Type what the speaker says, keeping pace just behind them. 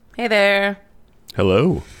Hey there.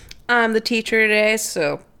 Hello. I'm the teacher today,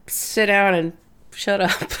 so sit down and shut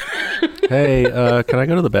up. Hey, can I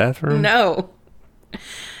go to the bathroom? No.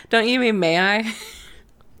 Don't you mean may I?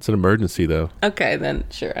 It's an emergency, though. Okay, then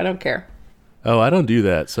sure. I don't care. Oh, I don't do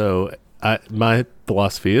that. So my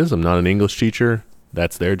philosophy is I'm not an English teacher.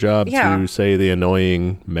 That's their job to say the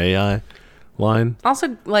annoying may I line.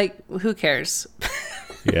 Also, like, who cares?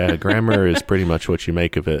 Yeah, grammar is pretty much what you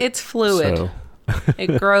make of it. It's fluid. So.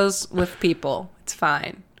 It grows with people. It's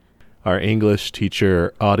fine. Our English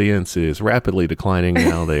teacher audience is rapidly declining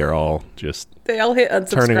now. They are all just They all hit unsubscribe.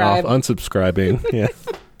 turning off, unsubscribing. Yeah.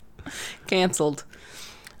 Canceled.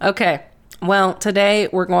 Okay. Well, today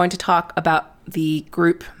we're going to talk about the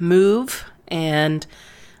group MOVE and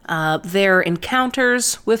their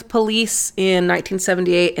encounters with police in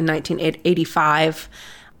 1978 and 1985.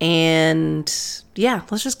 And yeah,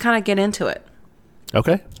 let's just kind of get into it.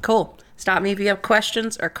 Okay. Cool. Stop me if you have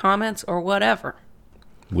questions or comments or whatever.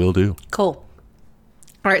 Will do. Cool.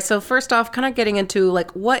 All right, so first off, kind of getting into,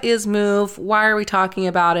 like, what is MOVE? Why are we talking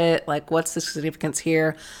about it? Like, what's the significance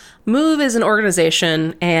here? MOVE is an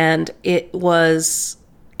organization, and it was,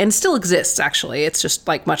 and still exists, actually. It's just,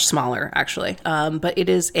 like, much smaller, actually. But it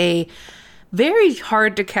is a very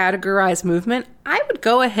hard to categorize movement. I would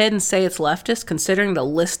go ahead and say it's leftist, considering the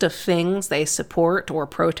list of things they support or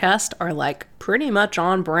protest are, like, pretty much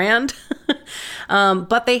on brand.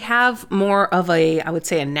 But they have more of a, I would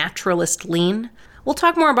say, a naturalist lean. We'll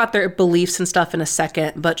talk more about their beliefs and stuff in a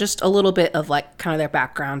second, but just a little bit of, like, kind of their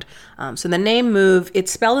background. So the name MOVE,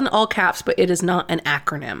 it's spelled in all caps, but it is not an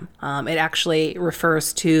acronym. It actually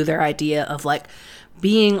refers to their idea of, like,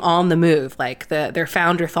 being on the move. Like, their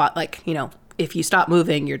founder thought, like, you know, if you stop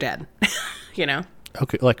moving, you're dead, you know?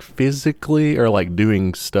 Okay, like physically or like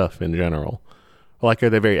doing stuff in general? Like,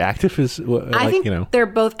 are they very active? I think they're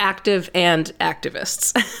both active and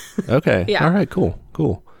activists. Okay. Yeah. All right, cool.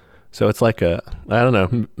 So it's like I don't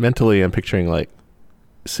know, mentally I'm picturing, like,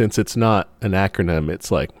 since it's not an acronym,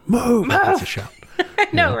 it's like, move! That's a shout. I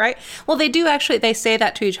know, right? Well, they do actually, they say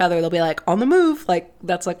that to each other. They'll be like, on the move. Like,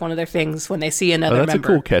 that's like one of their things when they see another that's member.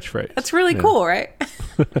 a cool catchphrase. That's really cool, right?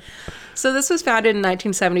 So this was founded in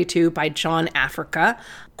 1972 by John Africa.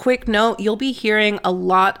 Quick note, you'll be hearing a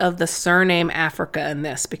lot of the surname Africa in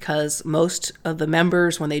this because most of the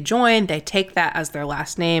members, when they join, they take that as their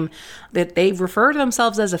last name. That they refer to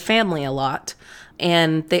themselves as a family a lot.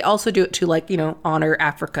 And they also do it to, like, you know, honor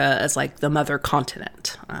Africa as, like, the mother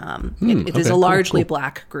continent. It is a largely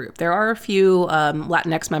black group. There are a few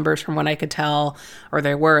Latinx members from what I could tell, or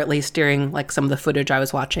there were at least during, like, some of the footage I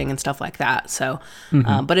was watching and stuff like that. So,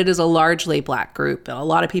 but it is a largely black group. And a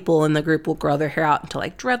lot of people in the group will grow their hair out into,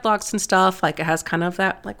 like, dreadlocks and stuff. Like, it has kind of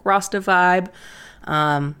that, like, Rasta vibe.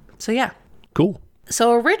 So, yeah. Cool.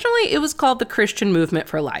 So originally it was called the Christian Movement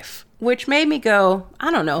for Life, which made me go,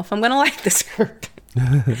 I don't know if I'm going to like this group.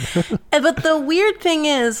 But the weird thing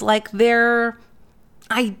is, like, their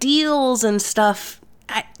ideals and stuff,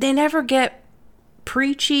 they never get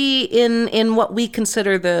preachy in what we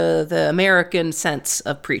consider the American sense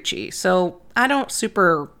of preachy. So I don't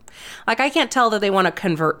I can't tell that they want to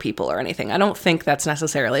convert people or anything. I don't think that's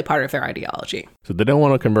necessarily part of their ideology. So they don't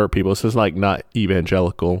want to convert people. So it's like not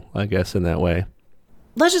evangelical, I guess, in that way.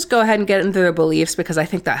 Let's just go ahead and get into their beliefs because I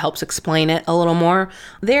think that helps explain it a little more.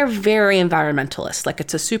 They're very environmentalist. Like,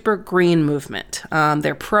 it's a super green movement.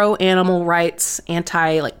 They're pro-animal rights,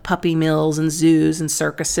 anti, like, puppy mills and zoos and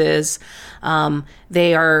circuses.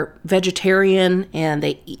 They are vegetarian and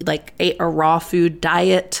they ate a raw food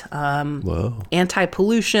diet,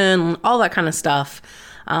 anti-pollution, all that kind of stuff.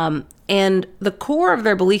 And the core of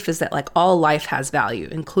their belief is that, like, all life has value,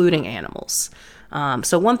 including animals.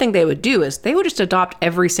 So one thing they would do is they would just adopt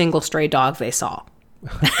every single stray dog they saw.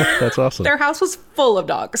 That's awesome. Their house was full of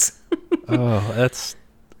dogs. I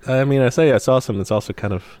say that's awesome. It's also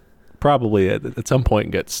kind of probably at some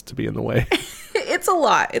point gets to be in the way. It's a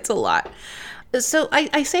lot. So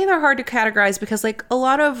I say they're hard to categorize because, like, a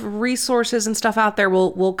lot of resources and stuff out there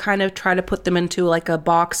will kind of try to put them into, like, a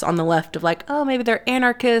box on the left of, like, oh, maybe they're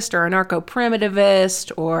anarchist or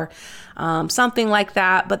anarcho-primitivist or something like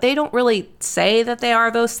that. But they don't really say that they are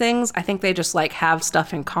those things. I think they just, like, have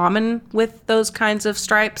stuff in common with those kinds of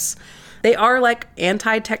stripes. They are, like,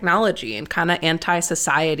 anti-technology and kind of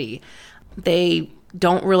anti-society. They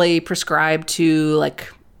don't really prescribe to,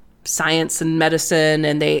 like, science and medicine,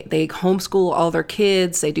 and they homeschool all their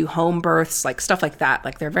kids. They do home births, like, stuff like that.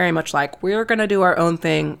 Like, they're very much like, we're going to do our own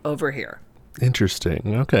thing over here.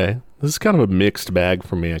 Interesting. Okay. This is kind of a mixed bag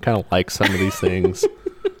for me. I kind of like some of these things.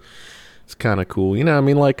 It's kind of cool. You know, I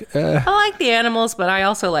mean, like... I like the animals, but I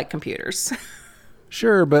also like computers.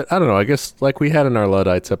 Sure, but I don't know. I guess like we had in our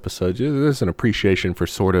Luddites episode, there's an appreciation for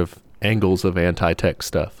sort of angles of anti-tech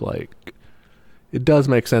stuff. Like, it does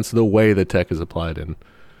make sense the way the tech is applied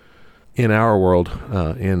in our world,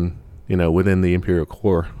 within the Imperial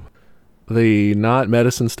core. The not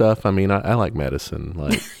medicine stuff, I mean, I like medicine.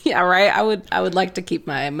 Like, yeah, right. I would like to keep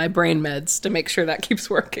my brain meds to make sure that keeps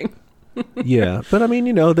working. Yeah, but I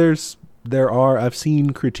mean, I've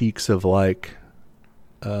seen critiques of like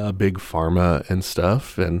big pharma and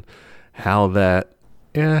stuff, and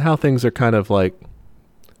how things are kind of like,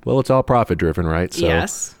 well, it's all profit driven, right? So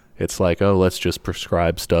yes. It's like, oh, let's just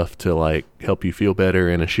prescribe stuff to like help you feel better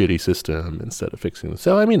in a shitty system instead of fixing it.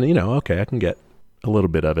 So I mean, okay, I can get a little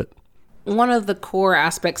bit of it. One of the core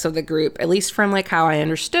aspects of the group, at least from like how I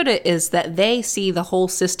understood it, is that they see the whole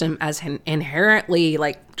system as inherently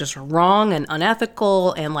like just wrong and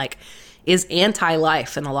unethical and like is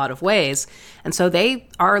anti-life in a lot of ways. And so they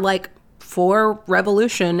are like for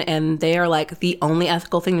revolution, and they are like, the only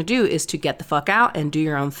ethical thing to do is to get the fuck out and do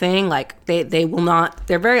your own thing. Like they will not,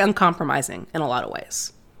 they're very uncompromising in a lot of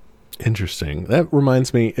ways. Interesting. That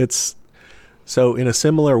reminds me, so in a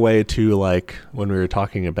similar way to like when we were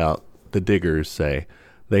talking about the Diggers, say,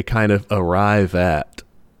 they kind of arrive at,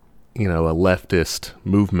 a leftist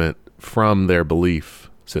movement from their belief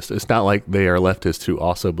system. It's not like they are leftists who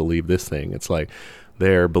also believe this thing. It's like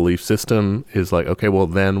their belief system is like, okay, well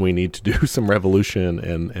then we need to do some revolution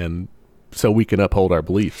and so we can uphold our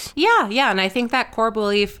beliefs. Yeah. And I think that core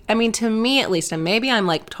belief, I mean, to me at least, and maybe I'm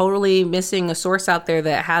like totally missing a source out there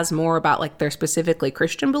that has more about like their specifically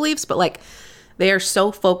Christian beliefs, but like they are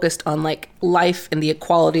so focused on like life and the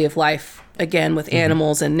equality of life, again, with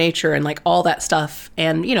animals and nature and like all that stuff.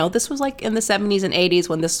 And, this was like in the 70s and 80s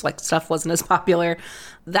when this like stuff wasn't as popular.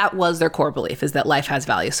 That was their core belief, is that life has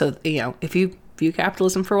value. So, if you view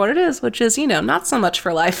capitalism for what it is, which is, not so much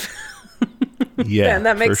for life. Yeah, and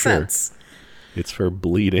that makes for sure. sense. It's for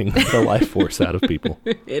bleeding the life force out of people.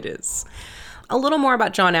 It is. A little more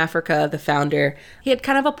about John Africa, the founder. He had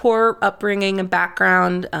kind of a poor upbringing and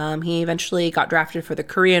background. He eventually got drafted for the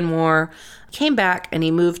Korean War, came back, and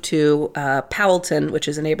he moved to Powelton, which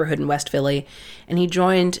is a neighborhood in West Philly, and he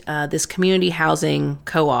joined this community housing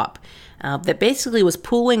co-op that basically was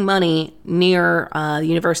pooling money near the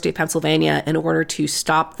University of Pennsylvania in order to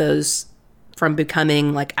stop those from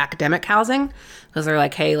becoming like academic housing, because they're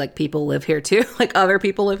like, hey, like people live here too, like other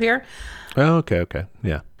people live here. Oh, okay,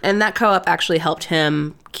 yeah. And that co-op actually helped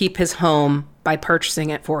him keep his home by purchasing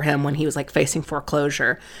it for him when he was like facing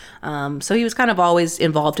foreclosure. So he was kind of always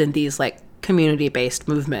involved in these like community-based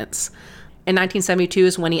movements. In 1972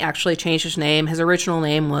 is when he actually changed his name. His original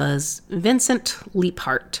name was Vincent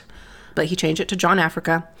Leaphart, but he changed it to John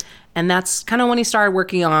Africa. And that's kind of when he started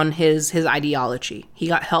working on his ideology. He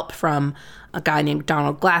got help from a guy named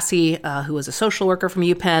Donald Glassy, who was a social worker from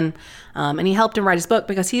UPenn. And he helped him write his book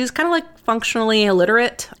because he was kind of like functionally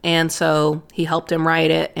illiterate. And so he helped him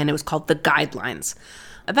write it, and it was called The Guidelines.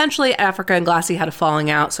 Eventually, Africa and Glassy had a falling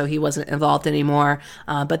out, so he wasn't involved anymore.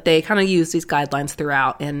 But they kind of used these guidelines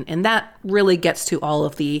throughout. And that really gets to all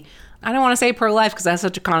of the, I don't want to say pro-life because that's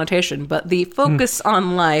such a connotation, but the focus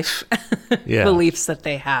on life beliefs that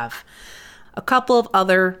they have. A couple of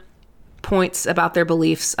other points about their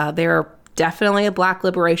beliefs. They're definitely a Black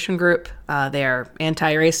liberation group. They're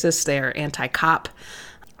anti-racist. They're anti-cop.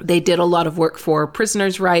 They did a lot of work for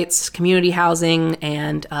prisoners' rights, community housing,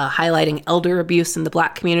 and highlighting elder abuse in the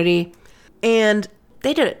Black community. And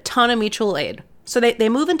they did a ton of mutual aid. So they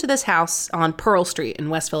move into this house on Pearl Street in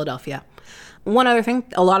West Philadelphia. One other thing,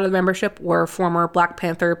 a lot of the membership were former Black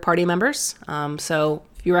Panther Party members. So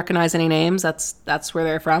if you recognize any names, that's where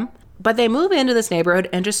they're from. But they move into this neighborhood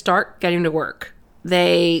and just start getting to work.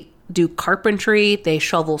 They do carpentry, they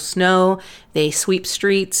shovel snow, they sweep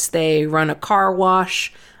streets, they run a car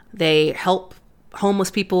wash, they help homeless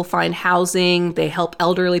people find housing, they help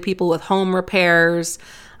elderly people with home repairs,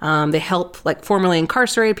 they help like formerly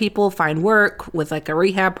incarcerated people find work with like a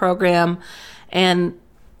rehab program, and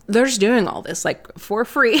they're just doing all this like for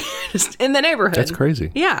free just in the neighborhood. That's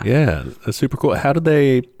crazy. Yeah, that's super cool. How did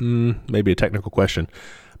they, maybe a technical question,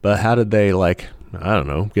 but how did they like, I don't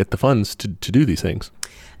know, get the funds to do these things?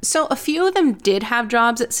 So a few of them did have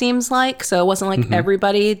jobs, it seems like. So it wasn't like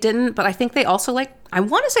everybody didn't. But I think they also like, I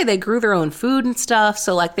want to say they grew their own food and stuff.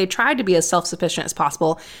 So like they tried to be as self-sufficient as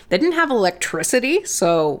possible. They didn't have electricity.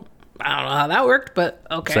 So I don't know how that worked, but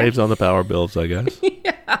okay. Saves on the power bills, I guess.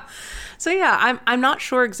 Yeah. So yeah, I'm not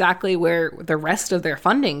sure exactly where the rest of their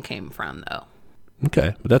funding came from, though.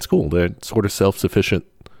 Okay. But that's cool. They're sort of self-sufficient,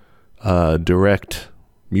 direct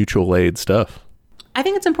mutual aid stuff. I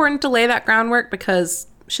think it's important to lay that groundwork because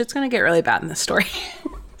shit's going to get really bad in this story.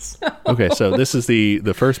 Okay, so this is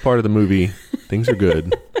the first part of the movie. Things are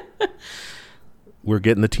good. We're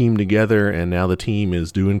getting the team together, and now the team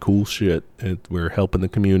is doing cool shit. And we're helping the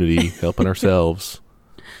community, helping ourselves.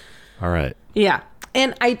 All right. Yeah.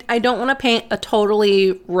 And I don't want to paint a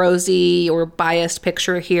totally rosy or biased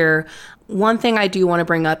picture here. One thing I do want to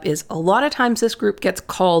bring up is a lot of times this group gets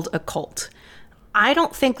called a cult. I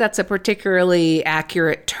don't think that's a particularly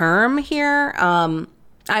accurate term here.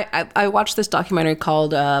 I watched this documentary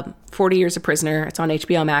called 40 Years a Prisoner. It's on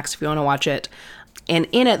HBO Max if you want to watch it. And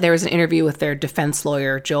in it, there was an interview with their defense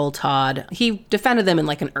lawyer, Joel Todd. He defended them in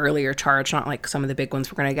like an earlier charge, not like some of the big ones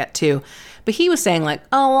we're going to get to. But he was saying like,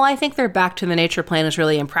 oh, well, I think their back to the nature plan is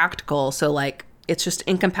really impractical. So like, it's just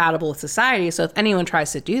incompatible with society. So if anyone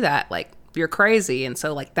tries to do that, like, you're crazy. And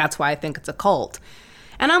so like, that's why I think it's a cult.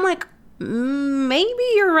 And I'm like, maybe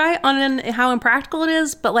you're right on how impractical it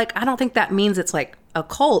is. But like, I don't think that means it's like a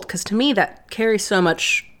cult. Because to me, that carries so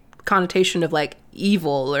much connotation of like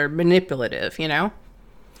evil or manipulative, you know?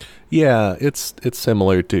 Yeah, it's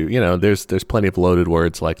similar to, you know, there's plenty of loaded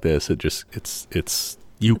words like this. It's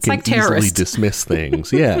you can like easily dismiss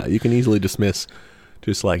things. Yeah, you can easily dismiss,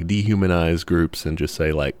 just like dehumanize groups and just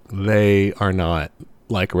say like they are not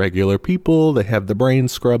like regular people. They have the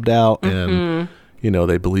brains scrubbed out and you know,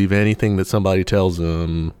 they believe anything that somebody tells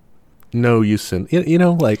them. No use in, you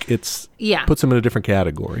know, like it's puts them in a different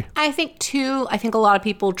category. I think a lot of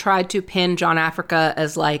people tried to pin John Africa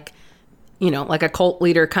as like, you know, like a cult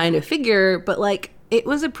leader kind of figure, but like it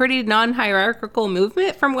was a pretty non-hierarchical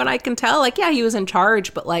movement from what I can tell. Like, yeah, he was in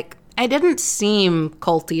charge, but like it didn't seem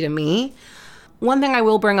culty to me. One thing I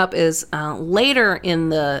will bring up is later in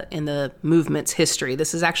the movement's history,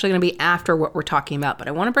 this is actually going to be after what we're talking about, but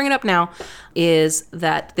I want to bring it up now, is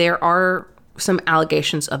that there are some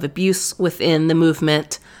allegations of abuse within the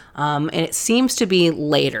movement. And it seems to be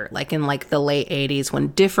later, like in like the late 80s when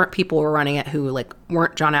different people were running it who like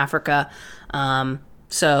weren't John Africa.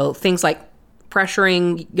 So things like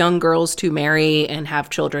pressuring young girls to marry and have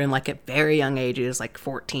children like at very young ages, like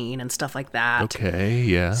 14 and stuff like that. Okay,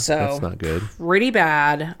 yeah, so that's not good. Pretty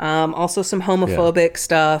bad. Also some homophobic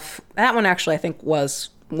stuff. That one actually I think was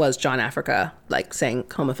John Africa, like saying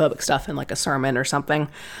homophobic stuff in like a sermon or something.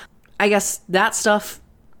 I guess that stuff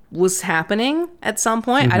was happening at some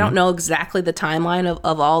point. I don't know exactly the timeline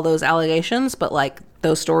of all those allegations, but like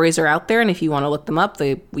those stories are out there. And if you want to look them up,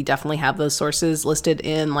 we definitely have those sources listed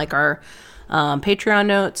in like our Patreon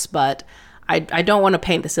notes. But I don't want to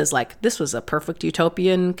paint this as like, this was a perfect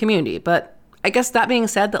utopian community. But I guess that being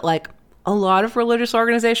said, that like a lot of religious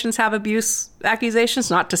organizations have abuse accusations,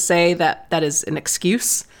 not to say that that is an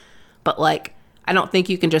excuse, but like, I don't think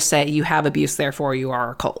you can just say you have abuse, therefore you are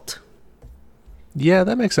a cult. Yeah,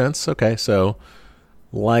 that makes sense. Okay, so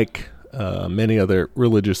like many other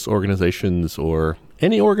religious organizations or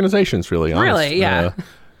any organizations, really, honest, really, yeah,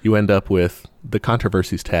 you end up with the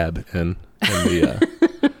controversies tab in the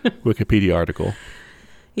Wikipedia article.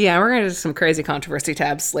 Yeah, we're gonna do some crazy controversy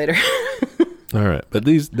tabs later. All right, but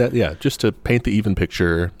just to paint the even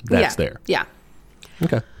picture, that's there. Yeah.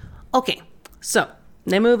 Okay, so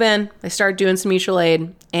they move in, they start doing some mutual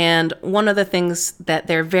aid, and one of the things that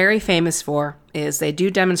they're very famous for is they do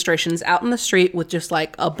demonstrations out in the street with just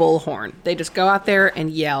like a bullhorn. They just go out there and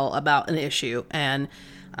yell about an issue, and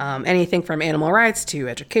anything from animal rights to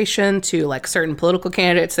education to like certain political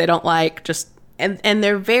candidates they don't like, and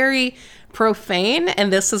they're very profane,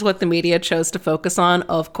 and this is what the media chose to focus on,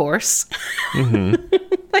 of course.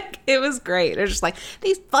 Like, it was great. They're just like,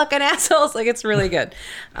 these fucking assholes. Like, it's really good.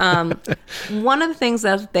 One of the things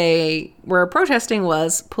that they were protesting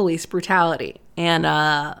was police brutality. And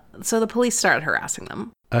so the police started harassing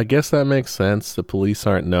them. I guess that makes sense. The police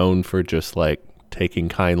aren't known for just, like, taking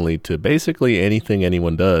kindly to basically anything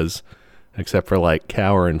anyone does, except for, like,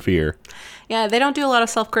 cower in fear. Yeah, they don't do a lot of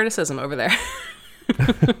self-criticism over there.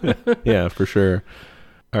 Yeah, for sure.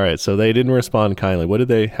 All right, so they didn't respond kindly.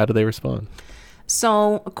 How did they respond?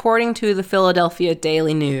 So, according to the Philadelphia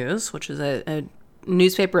Daily News, which is a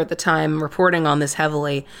newspaper at the time reporting on this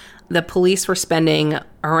heavily, the police were spending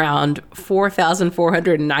around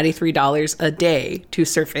 $4,493 a day to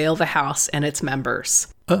surveil the house and its members.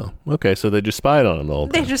 Oh, okay. So they just spied on them the whole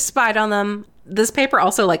time. They just spied on them. This paper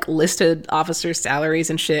also like listed officers' salaries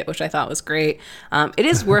and shit, which I thought was great. It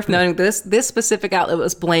is worth noting this specific outlet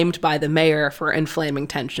was blamed by the mayor for inflaming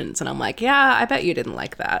tensions. And I'm like, yeah, I bet you didn't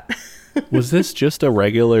like that. Was this just a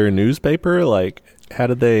regular newspaper? Like, how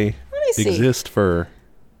did they exist for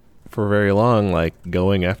very long, like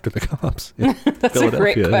going after the cops in That's a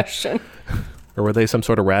great question. Or were they some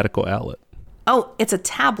sort of radical outlet? Oh, it's a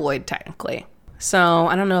tabloid, technically. So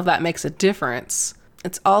I don't know if that makes a difference.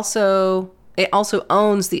 It's also It also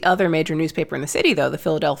owns the other major newspaper in the city, though, the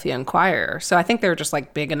Philadelphia Inquirer. So I think they were just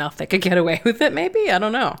like big enough they could get away with it, maybe. I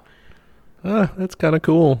don't know. That's kind of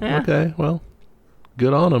cool. Yeah. Okay, well,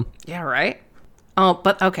 good on them. Yeah, right? Oh,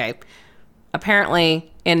 but okay.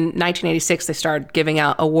 Apparently, in 1986, they started giving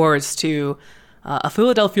out awards to a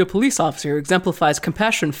Philadelphia police officer who exemplifies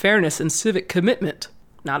compassion, fairness, and civic commitment.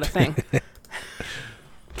 Not a thing.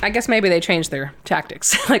 I guess maybe they changed their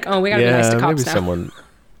tactics. Like, oh, we gotta be nice to cops maybe now. someone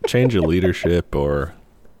change a leadership or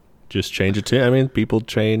just change it to. I mean, people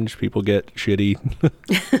change, people get shitty.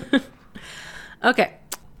 Okay,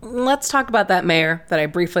 let's talk about that mayor that I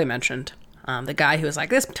briefly mentioned. The guy who was like,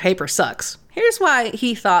 this paper sucks. Here's why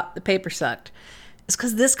he thought the paper sucked. It's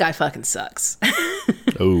because this guy fucking sucks.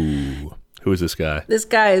 Oh, who is this guy? This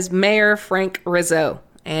guy is Mayor Frank Rizzo,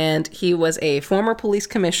 and he was a former police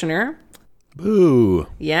commissioner. Boo.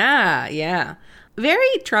 Yeah. Very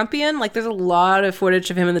Trumpian. Like, there's a lot of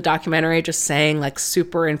footage of him in the documentary just saying, like,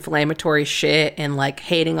 super inflammatory shit and, like,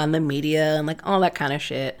 hating on the media and, like, all that kind of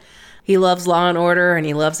shit. He loves Law and Order, and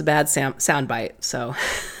he loves a bad soundbite, so...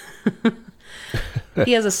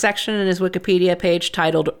 He has a section in his Wikipedia page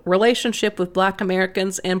titled Relationship with Black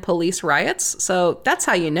Americans and Police Riots. So that's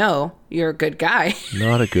how you know you're a good guy.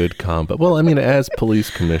 Not a good combo. Well, I mean, as police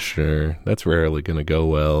commissioner, that's rarely going to go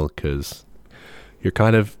well because you're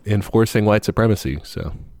kind of enforcing white supremacy.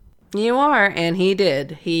 So You are, and he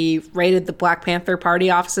did. He raided the Black Panther Party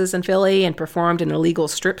offices in Philly and performed an illegal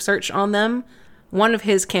strip search on them. One of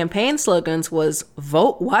his campaign slogans was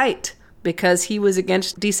Vote White, because he was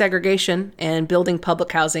against desegregation and building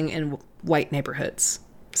public housing in white neighborhoods.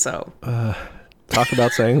 So talk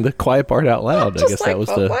about saying the quiet part out loud. I Just guess like that was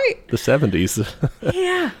the 70s.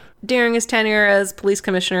 yeah. During his tenure as police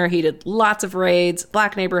commissioner, he did lots of raids,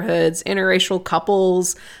 black neighborhoods, interracial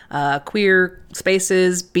couples, queer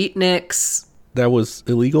spaces, beatniks. That was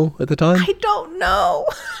illegal at the time? I don't know.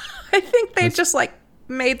 I think they just like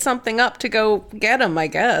made something up to go get him, I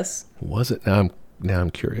guess. Was it? Now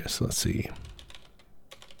I'm curious. Let's see.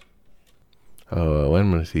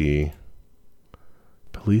 When was he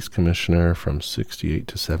police commissioner from 68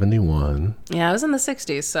 to 71? Yeah, it was in the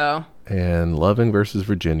 60s, so... And Loving versus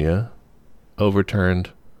Virginia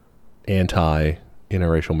overturned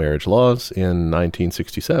anti-interracial marriage laws in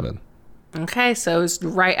 1967. Okay, so it was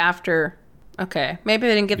right after... Okay, maybe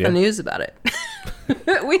they didn't get the news about it.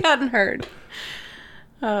 We hadn't heard.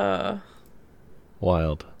 Wild.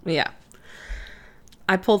 Yeah.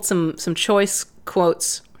 I pulled some choice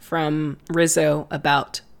quotes from Rizzo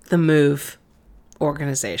about the MOVE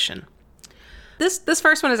organization. This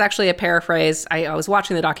first one is actually a paraphrase. I was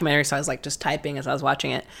watching the documentary, so I was like just typing as I was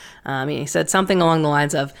watching it. He said something along the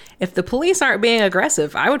lines of, if the police aren't being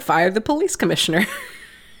aggressive, I would fire the police commissioner.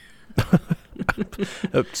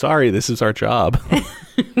 Sorry, this is our job.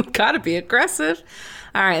 Gotta be aggressive.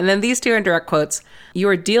 All right, and then these two are direct quotes. You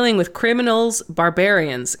are dealing with criminals,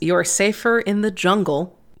 barbarians. You are safer in the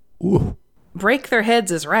jungle. Ooh. Break their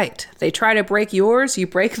heads is right. They try to break yours, you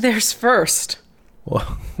break theirs first.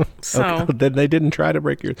 Well, So okay, then they didn't try to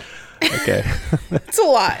break yours. Okay. it's a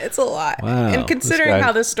lot. It's a lot. Wow, And considering this guy-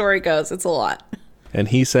 how this story goes, it's a lot. And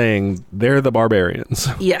he's saying they're the barbarians.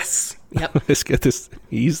 Yes. Yep.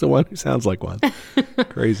 He's the one who sounds like one.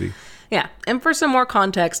 Crazy. Yeah. And for some more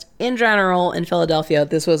context, in general, in Philadelphia,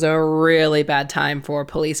 this was a really bad time for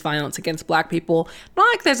police violence against black people. Not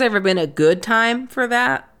like there's ever been a good time for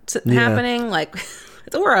that happening. Like,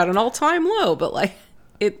 we're at an all-time low, but like,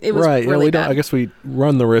 it was right. really We bad. don't. I guess we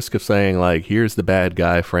run the risk of saying like, here's the bad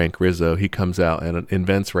guy, Frank Rizzo. He comes out and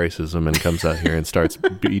invents racism and comes out here and starts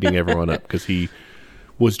beating everyone up because he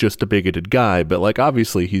was just a bigoted guy. But like,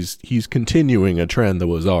 obviously, he's continuing a trend that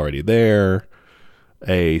was already there.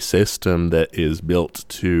 A system that is built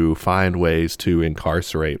to find ways to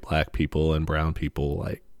incarcerate black people and brown people.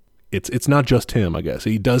 Like, it's not just him, I guess.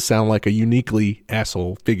 He does sound like a uniquely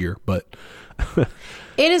asshole figure, but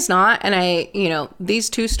It is not. And these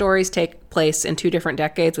two stories take place in two different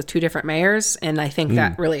decades with two different mayors. And I think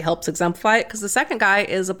that really helps exemplify it because the second guy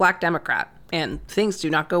is a black Democrat and things do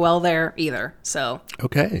not go well there either. So,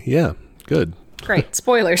 okay. Yeah. Good. great.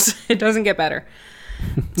 Spoilers. It doesn't get better.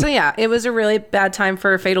 So, yeah, it was a really bad time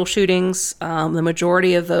for fatal shootings. The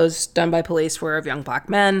majority of those done by police were of young black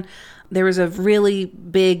men. There was a really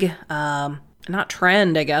big, not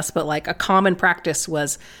trend, I guess, but like a common practice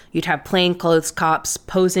was you'd have plainclothes cops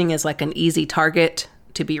posing as like an easy target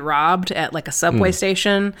to be robbed at like a subway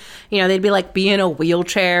station. They'd be in a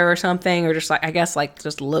wheelchair or something, or just like, I guess, like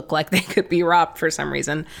just look like they could be robbed for some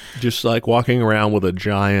reason. Just like walking around with a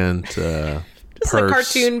giant Just purse. a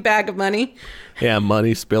cartoon bag of money. Yeah,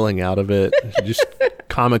 money spilling out of it. Just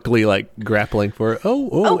comically like grappling for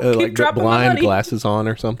keep like dropping my blind money. glasses on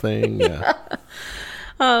or something. Yeah.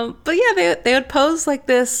 But yeah, they would pose like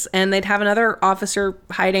this, and they'd have another officer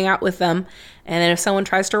hiding out with them. And then if someone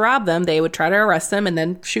tries to rob them, they would try to arrest them and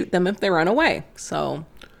then shoot them if they run away. So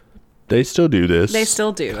They still do this. They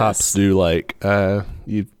still do Cops this. do like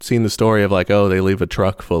you've seen the story of like, they leave a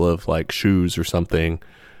truck full of like shoes or something,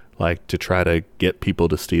 like to try to get people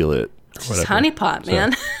to steal it. it's just honeypot,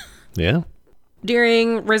 man. Yeah.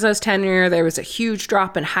 During Rizzo's tenure, there was a huge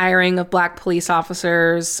drop in hiring of black police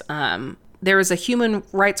officers. There was a Human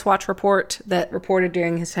Rights Watch report that reported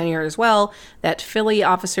during his tenure as well that Philly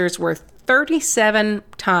officers were 37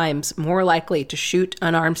 times more likely to shoot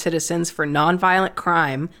unarmed citizens for nonviolent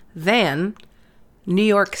crime than New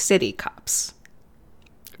York City cops.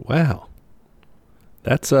 Wow.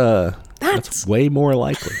 That's way more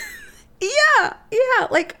likely. Yeah.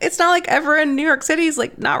 Like, it's not like everyone in New York City is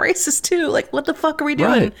like not racist too. Like, what the fuck are we doing?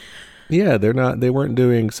 Right. Yeah, they weren't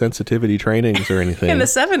doing sensitivity trainings or anything. In the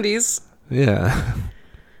 70s. Yeah.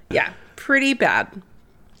 Yeah, pretty bad.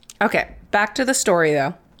 Okay, back to the story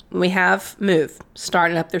though. We have Move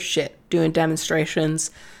starting up their shit, doing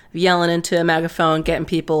demonstrations, yelling into a megaphone, getting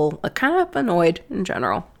people kind of annoyed in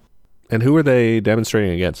general. And who were they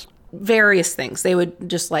demonstrating against? Various things. They would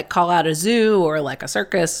just like call out a zoo or like a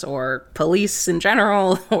circus or police in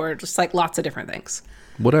general or just like lots of different things.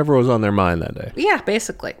 Whatever was on their mind that day. Yeah,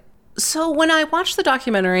 basically. So when I watched the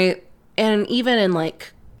documentary, and even in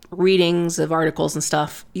like readings of articles and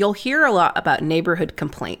stuff, you'll hear a lot about neighborhood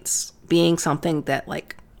complaints being something that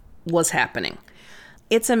like was happening.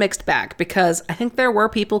 It's a mixed bag because I think there were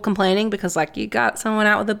people complaining because like you got someone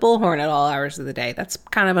out with a bullhorn at all hours of the day. That's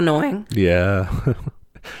kind of annoying. Yeah.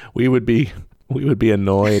 we would be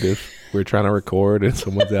annoyed if we're trying to record and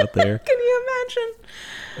someone's out there. Can you imagine?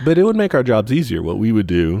 But it would make our jobs easier. What we would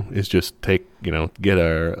do is just get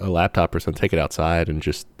a laptop or something, take it outside and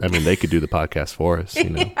they could do the podcast for us,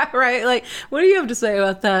 Yeah, right. Like, what do you have to say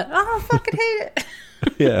about that? Oh, I fucking hate it.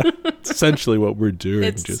 Yeah. It's essentially what we're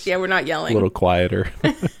doing. We're not yelling. A little quieter.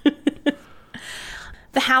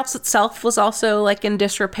 The house itself was also like in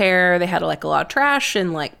disrepair. They had like a lot of trash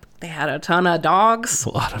and like they had a ton of dogs. A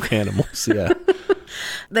lot of animals, yeah.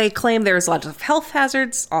 They claimed there was lots of health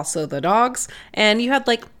hazards, also the dogs, and you had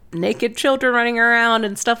like naked children running around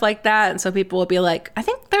and stuff like that. And so people would be like, I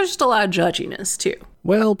think there's just a lot of judginess too.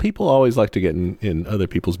 Well, people always like to get in other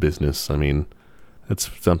people's business. I mean, that's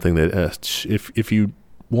something that if you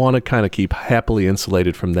want to kind of keep happily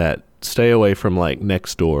insulated from that, stay away from like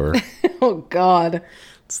Nextdoor. Oh God,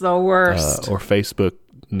 it's the worst. Or Facebook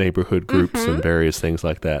neighborhood groups and various things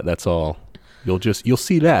like that. That's all. You'll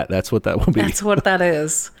see that. That's what that will be. That's what that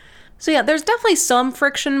is. So yeah, there's definitely some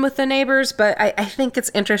friction with the neighbors, but I think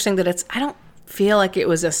it's interesting that I don't feel like it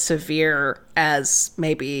was as severe as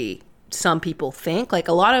maybe some people think. Like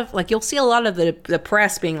a lot of, like you'll see a lot of the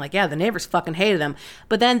press being like, yeah, the neighbors fucking hated them.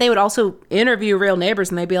 But then they would also interview real neighbors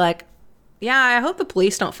and they'd be like, yeah, I hope the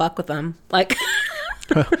police don't fuck with them. Like...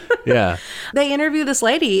 Yeah. They interview this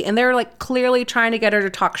lady and they're like clearly trying to get her to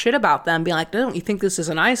talk shit about them, being like, don't you think this is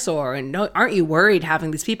an eyesore? And aren't you worried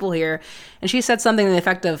having these people here? And she said something to the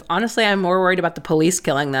effect of, honestly, I'm more worried about the police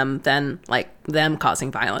killing them than like them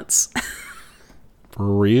causing violence. For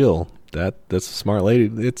real. That's a smart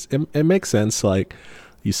lady. It makes sense. Like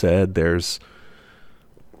you said, there's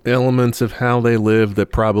elements of how they live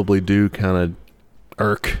that probably do kind of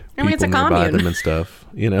irk people it's a nearby commune. them and stuff.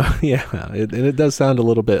 Yeah. And it does sound a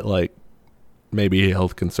little bit like maybe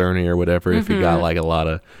health concerning or whatever. If you got like a lot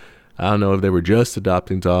of, I don't know if they were just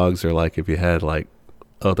adopting dogs or like if you had like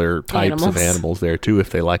other types of animals there too, if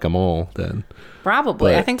they like them all, then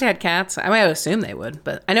probably. I think they had cats. I might assume they would,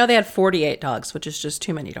 but I know they had 48 dogs, which is just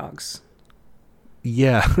too many dogs.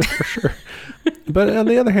 Yeah, for sure. But on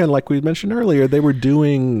the other hand, like we mentioned earlier, they were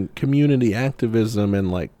doing community activism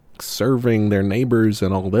and like serving their neighbors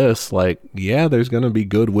and all this. Like, yeah, there's going to be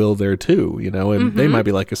goodwill there too, and they might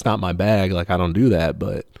be like, it's not my bag. Like, I don't do that,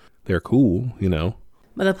 but they're cool,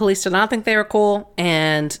 But the police did not think they were cool.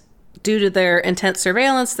 And due to their intense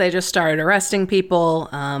surveillance, they just started arresting people.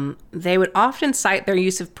 They would often cite their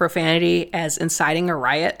use of profanity as inciting a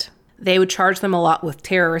riot. They would charge them a lot with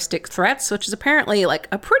terroristic threats, which is apparently like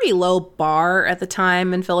a pretty low bar at the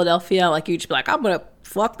time in Philadelphia. Like you'd just be like, I'm going to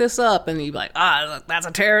fuck this up. And you'd be like, that's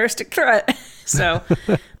a terroristic threat. So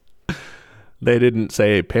they didn't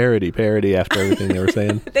say parody after everything they were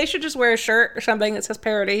saying. They should just wear a shirt or something that says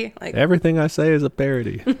parody. Like everything I say is a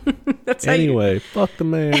parody. That's anyway, fuck the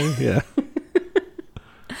man. Yeah.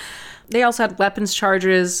 They also had weapons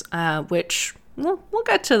charges, which we'll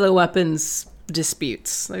get to the weapons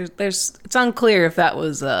disputes. There's it's unclear if that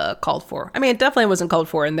was called for. I mean, it definitely wasn't called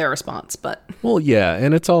for in their response, but Well, yeah,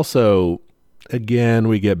 and it's also, again,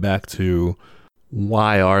 we get back to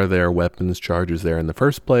why are there weapons charges there in the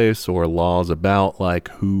first place, or laws about like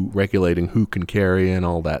who regulating who can carry and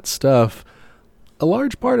all that stuff. A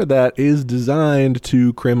large part of that is designed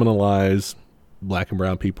to criminalize black and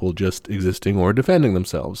brown people just existing or defending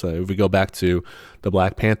themselves. If we go back to the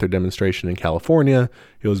Black Panther demonstration in California,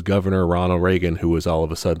 it was Governor Ronald Reagan who was all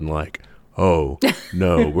of a sudden like, oh,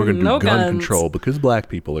 no, we're going to do No gun guns. control because black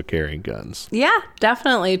people are carrying guns. yeah,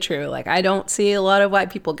 definitely true. Like, I don't see a lot of white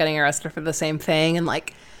people getting arrested for the same thing. And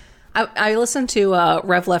like, I listened to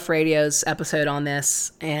Rev Left Radio's episode on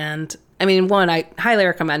this, and I mean, one, I highly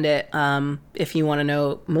recommend it if you want to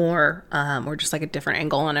know more or just like a different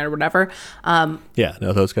angle on it or whatever. Yeah,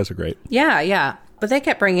 no, those guys are great. Yeah. But they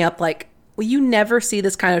kept bringing up like, well, you never see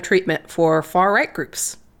this kind of treatment for far right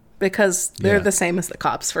groups because they're Yeah. the same as the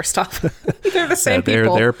cops, first off. They're the same They're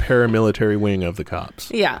people. their paramilitary wing of the cops.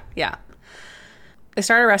 Yeah. They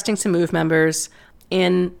started arresting some MOVE members.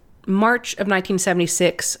 In March of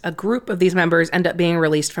 1976, a group of these members end up being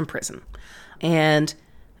released from prison. And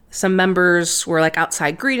some members were like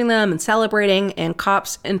outside greeting them and celebrating, and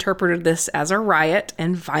cops interpreted this as a riot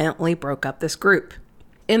and violently broke up this group.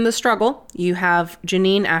 In the struggle, you have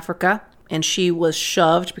Janine Africa, and she was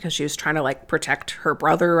shoved because she was trying to like protect her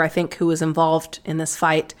brother, I think, who was involved in this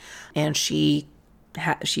fight. And she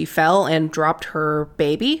fell and dropped her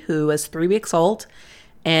baby, who was 3 weeks old,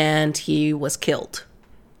 and he was killed.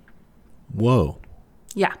 Whoa.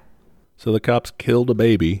 Yeah, So the cops killed a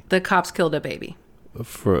baby the cops killed a baby.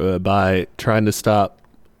 for by trying to stop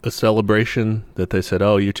a celebration that they said,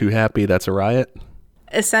 oh, you're too happy, that's a riot?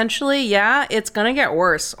 Essentially, yeah, it's gonna get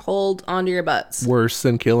worse. Hold onto your butts. Worse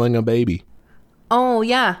than killing a baby. Oh,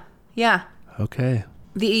 yeah. Okay.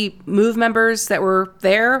 The MOVE members that were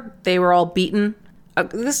there, they were all beaten.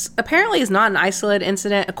 This apparently is not an isolated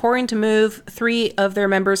incident. According to MOVE, 3 of their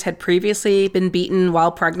members had previously been beaten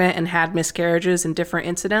while pregnant and had miscarriages in different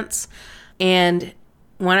incidents. And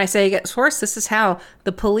when I say it gets worse, this is how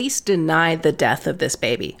the police denied the death of this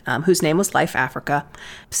baby, whose name was Life Africa.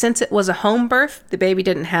 Since it was a home birth, the baby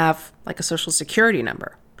didn't have like a social security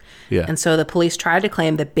number. Yeah. And so the police tried to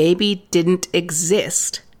claim the baby didn't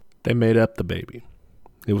exist. They made up the baby.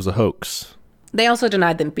 It was a hoax. They also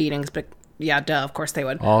denied them beatings, but yeah, duh, of course they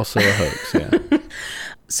would. Also a hoax, yeah.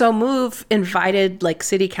 So MOVE invited like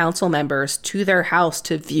city council members to their house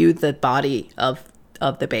to view the body of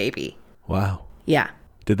the baby. Wow. Yeah.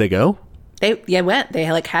 Did they go? They went.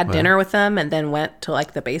 They like had dinner with them and then went to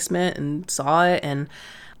like the basement and saw it, and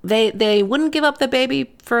they wouldn't give up the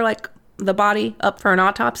baby for like the body up for an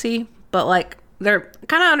autopsy, but like they're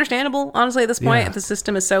kind of understandable honestly at this point Yeah. if the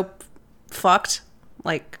system is so fucked.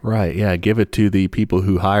 Like, Right, yeah. Give it to the people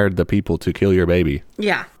who hired the people to kill your baby.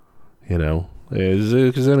 yeah. You know?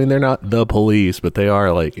 Because, I mean, they're not the police, but they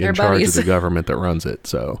are like in They're charge buddies. of the government that runs it,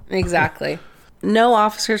 so. Exactly. No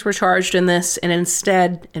officers were charged in this, and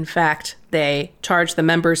instead, in fact, they charged the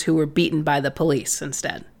members who were beaten by the police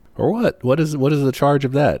instead. Or what? What is the charge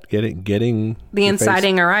of that? Getting The your face-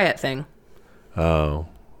 inciting a riot thing. Oh,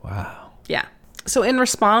 wow. Yeah. So in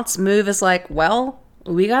response, MOVE is like, well,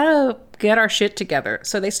 we gotta get our shit together.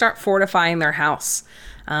 So they start fortifying their house.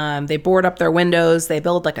 They board up their windows. They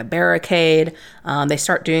build like a barricade. They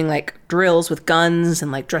start doing like drills with guns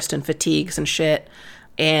and like dressed in fatigues and shit.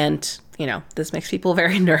 And, you know, this makes people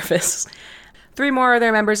very nervous. 3 more of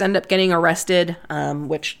their members end up getting arrested,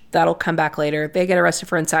 which that'll come back later. They get arrested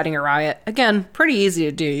for inciting a riot. Again, pretty easy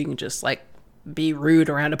to do. You can just like be rude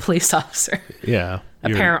around a police officer. Yeah.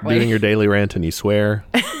 You're Apparently. doing your daily rant and you swear,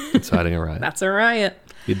 inciting a riot. That's a riot.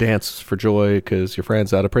 You dance for joy because your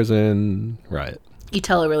friend's out of prison, riot. You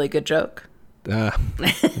tell a really good joke. Ah,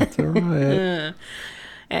 that's a riot.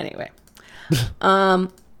 Anyway, A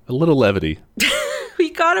little levity. we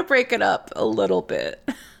gotta break it up a little bit.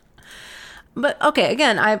 But okay,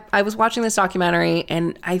 again, I was watching this documentary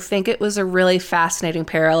and I think it was a really fascinating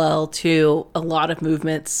parallel to a lot of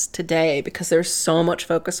movements today because there's so much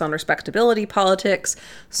focus on respectability politics,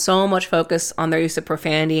 so much focus on their use of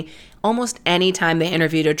profanity. Almost any time they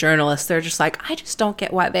interviewed a journalist, they're just like, I just don't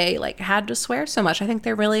get why they like had to swear so much. I think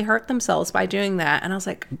they really hurt themselves by doing that. And I was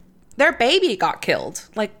like, their baby got killed.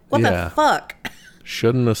 Like, what Yeah. the fuck?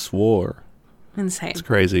 Shouldn't have swore. Insane. It's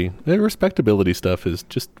crazy. The respectability stuff is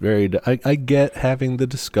just very... I get having the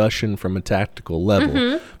discussion from a tactical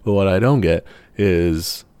level, but what I don't get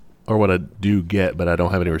is... Or what I do get, but I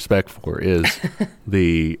don't have any respect for, is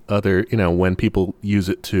the other... You know, when people use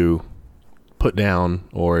it to put down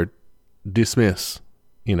or dismiss,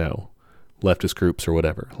 you know, leftist groups or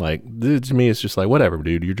whatever. Like, to me, it's just like, whatever,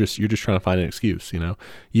 dude. You're just trying to find an excuse, you know?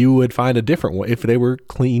 You would find a different way if they were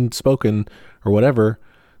clean spoken or whatever.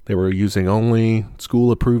 They were using only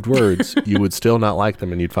school-approved words. You would still not like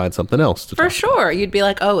them, and you'd find something else to For talk sure. about. You'd be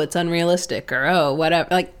like, oh, it's unrealistic, or oh, whatever.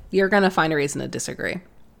 Like, you're going to find a reason to disagree.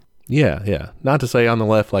 Yeah. Not to say on the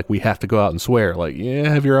left, like, we have to go out and swear. Like, yeah,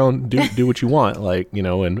 have your own, do what you want, like, you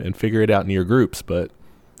know, and figure it out in your groups, but...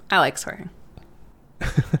 I like swearing.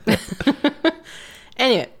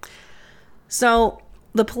 Anyway, so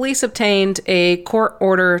the police obtained a court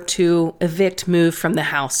order to evict Move from the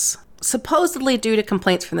house, supposedly due to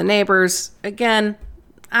complaints from the neighbors. Again,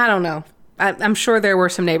 I don't know. I'm sure there were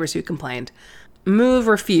some neighbors who complained. Move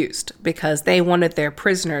refused because they wanted their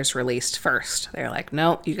prisoners released first. They're like,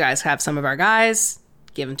 no, you guys have some of our guys,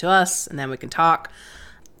 give them to us, and then we can talk.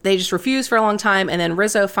 They just refused for a long time, and then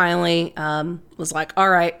Rizzo finally was like, all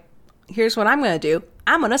right, here's what I'm going to do.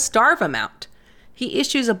 I'm going to starve them out. He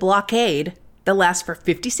issues a blockade that lasts for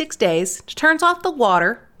 56 days, turns off the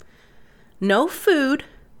water, no food.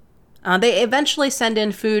 They eventually send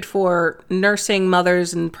in food for nursing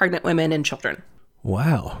mothers and pregnant women and children.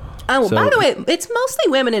 Wow. Oh, by the way, it's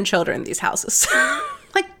mostly women and children in these houses.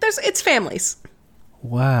 Like, it's families.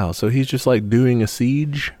 Wow. So he's just like doing a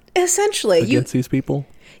siege Essentially. against these people?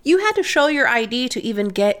 You had to show your ID to even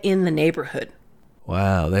get in the neighborhood.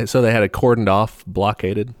 Wow. So they had it cordoned off,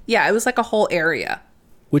 blockaded? Yeah, it was like a whole area.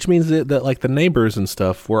 Which means that like the neighbors and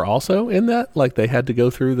stuff were also in that? Like they had to go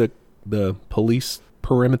through the police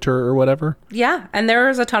perimeter or whatever? Yeah, and there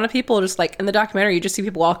was a ton of people just like in the documentary, you just see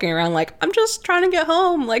people walking around like, I'm just trying to get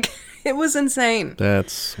home. Like, it was insane.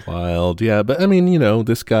 That's wild. Yeah, but I mean, you know,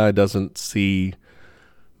 this guy doesn't see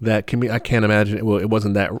that I can't imagine it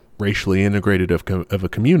wasn't that racially integrated of a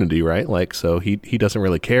community, right? Like, so he doesn't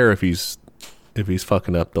really care if he's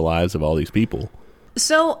fucking up the lives of all these people.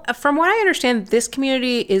 So from what I understand, this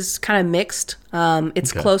community is kind of mixed.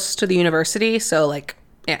 It's close to the university, so like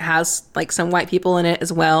it has like some white people in it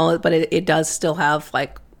as well, but it does still have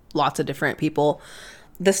like lots of different people.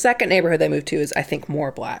 The second neighborhood they moved to is, I think,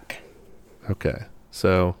 more black. Okay.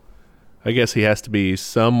 So I guess he has to be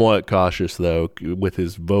somewhat cautious, though, with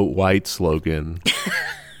his Vote White slogan.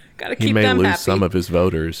 Gotta keep he may them lose happy. some of his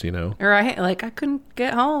voters, you know. Right? Like, I couldn't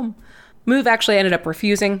get home. Move actually ended up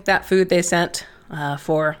refusing that food they sent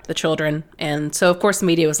for the children. And so, of course, the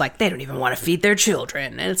media was like, they don't even want to feed their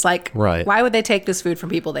children. And it's like, right. Why would they take this food from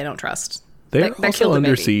people they don't trust? They're That also killed the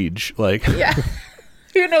under baby. siege. Like, Yeah.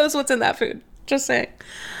 Who knows what's in that food? Just saying.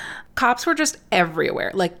 Cops were just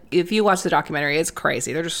everywhere. Like, if you watch the documentary, it's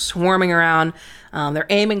crazy. They're just swarming around. They're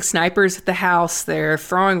aiming snipers at the house. They're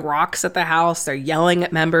throwing rocks at the house. They're yelling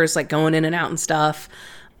at members, like going in and out and stuff.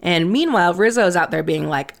 And meanwhile, Rizzo's out there being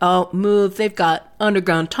like, oh, Move, they've got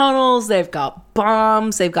underground tunnels. They've got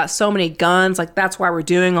bombs. They've got so many guns. Like, that's why we're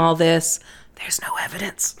doing all this. There's no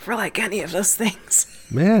evidence for, like, any of those things.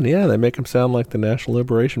 man, yeah, they make him sound like the National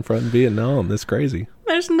Liberation Front in Vietnam. That's crazy.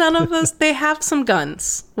 There's none of those. They have some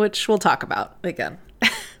guns, which we'll talk about again.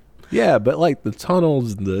 Yeah, but like the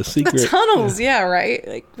tunnels, the secret... The tunnels, yeah, right?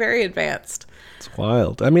 Like, very advanced. It's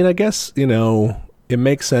wild. I mean, I guess, you know, it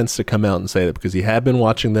makes sense to come out and say that because you have been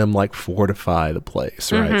watching them, like, fortify the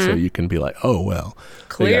place, right? So you can be like, oh, well, they got a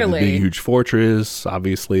Clearly. big, huge fortress.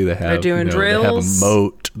 Obviously, they have, doing they have a drills.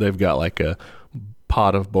 moat. They've got, like, a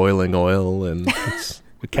pot of boiling oil and it's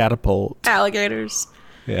a catapult. Alligators.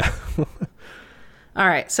 Yeah. All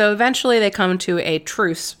right, so eventually they come to a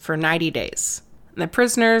truce for 90 days. The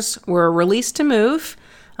prisoners were released to Move,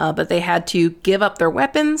 but they had to give up their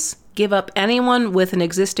weapons, give up anyone with an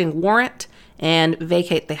existing warrant, and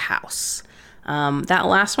vacate the house. That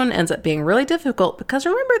last one ends up being really difficult because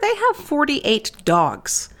remember, they have 48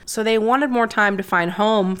 dogs. So they wanted more time to find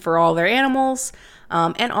home for all their animals.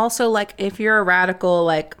 And also, like, if you're a radical,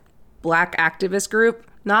 like, black activist group,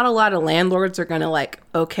 not a lot of landlords are going to, like,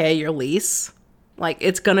 okay your lease. Like,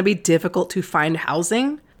 it's going to be difficult to find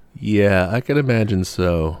housing. Yeah, I can imagine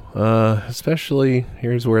so. Especially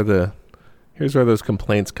here's where those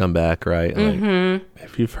complaints come back, right? Like,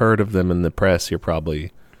 if you've heard of them in the press, you're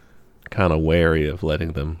probably kind of wary of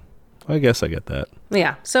letting them. I guess I get that.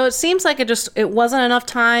 Yeah. So it seems like it wasn't enough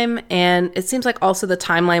time. And it seems like also the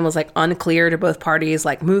timeline was like unclear to both parties.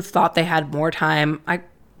 Like, Move thought they had more time. I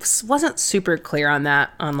wasn't super clear on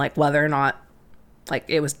that, on like whether or not like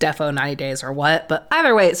it was defo 90 days or what. But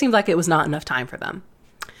either way, it seemed like it was not enough time for them.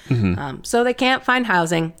 So they can't find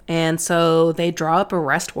housing. And so they draw up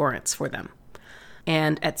arrest warrants for them.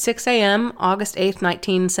 And at 6 a.m., August 8th,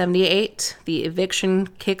 1978, the eviction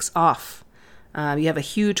kicks off. You have a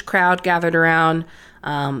huge crowd gathered around.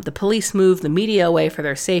 The police move the media away for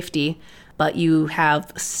their safety. But you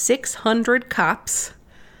have 600 cops,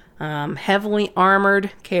 heavily armored,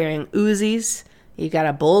 carrying Uzis. You got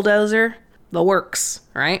a bulldozer, the works,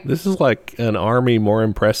 right? This is like an army more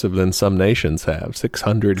impressive than some nations have.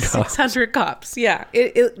 600 cops. 600 cops, yeah.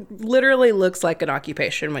 It literally looks like an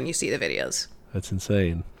occupation when you see the videos. That's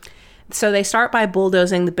insane. So they start by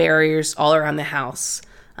bulldozing the barriers all around the house,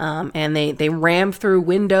 and they ram through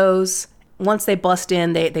windows. Once they bust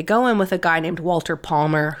in, they go in with a guy named Walter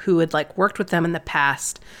Palmer, who had like worked with them in the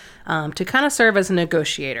past, to kind of serve as a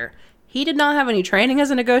negotiator. He did not have any training as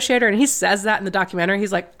a negotiator, and he says that in the documentary.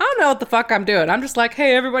 He's like, I don't know what the fuck I'm doing. I'm just like,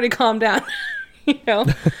 hey, everybody calm down, you know?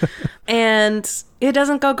 And it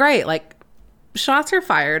doesn't go great. Like, shots are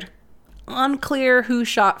fired. Unclear who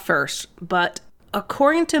shot first, but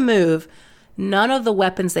according to Move, none of the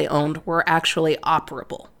weapons they owned were actually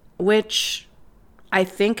operable, which I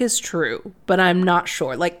think is true, but I'm not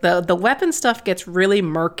sure. Like, the weapon stuff gets really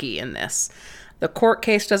murky in this. The court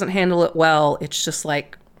case doesn't handle it well. It's just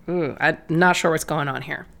like, I'm not sure what's going on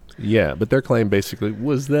here. Yeah, but their claim basically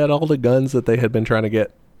was that all the guns that they had been trying to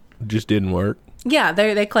get just didn't work. Yeah,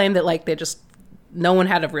 they claim that like no one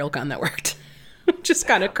had a real gun that worked, which is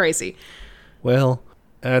kind of crazy. Well,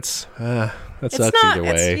 that sucks either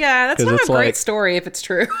way. That's not a great story if it's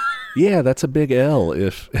true. Yeah, that's a big L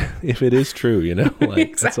if it is true, you know? Like,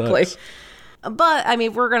 exactly. But I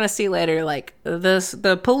mean, we're gonna see later. Like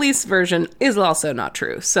the police version is also not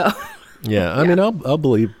true. So. Yeah, I mean, I'll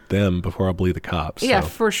believe them before I believe the cops. Yeah, so.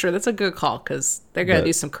 for sure. That's a good call because they're going to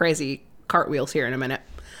do some crazy cartwheels here in a minute.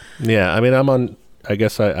 Yeah, I mean, I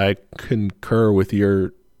guess I concur with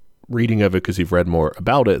your reading of it because you've read more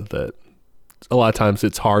about it, that a lot of times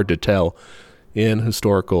it's hard to tell in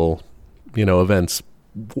historical, events,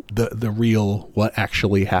 the real, what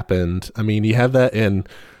actually happened. I mean, you have that in...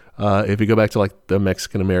 if you go back to like the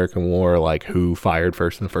Mexican-American War, like who fired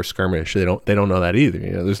first in the first skirmish, they don't know that either.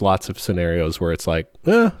 There's lots of scenarios where it's like,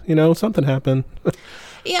 something happened.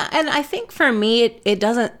 Yeah, and I think for me, it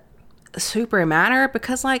doesn't super matter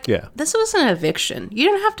because this was an eviction. You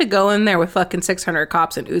didn't have to go in there with fucking 600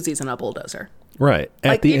 cops and Uzis and a bulldozer. Right.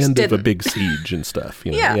 At the end of a big siege and stuff.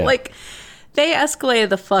 Yeah, like they escalated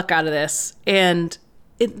the fuck out of this and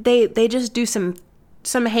they just do some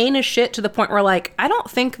heinous shit to the point where, like, I don't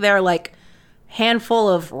think they're, like, handful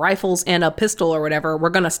of rifles and a pistol or whatever, we're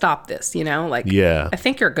gonna stop this, Like, yeah. I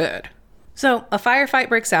think you're good. So, a firefight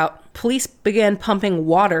breaks out. Police begin pumping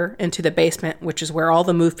water into the basement, which is where all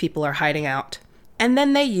the Move people are hiding out. And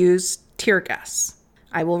then they use tear gas.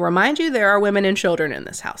 I will remind you, there are women and children in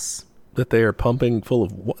this house. That they are pumping full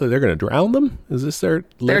of... They're gonna drown them? Is this their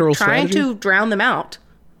literal strategy? They're trying to drown them out.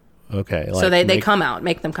 Okay. So they come out,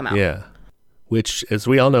 make them come out. Yeah. Which, as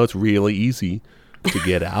we all know, it's really easy to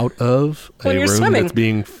get out of a room that's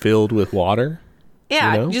being filled with water.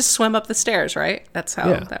 Yeah, you just swim up the stairs, right? That's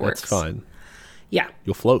how that works. That's fine. Yeah.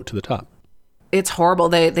 You'll float to the top. It's horrible.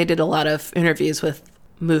 They did a lot of interviews with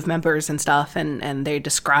Move members and stuff, and they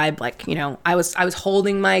described, like, I was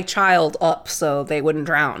holding my child up so they wouldn't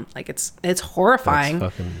drown. Like, it's horrifying.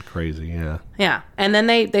 That's fucking crazy, yeah. Yeah. And then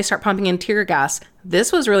they start pumping in tear gas.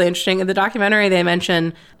 This was really interesting. In the documentary, they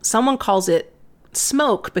mention someone calls it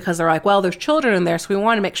smoke because they're like, well, there's children in there, so we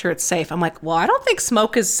want to make sure it's safe. I'm like, well, I don't think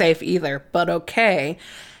smoke is safe either, but okay.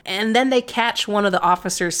 And then they catch one of the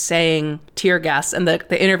officers saying tear gas, and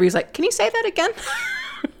the interview's like, can you say that again?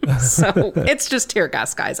 So it's just tear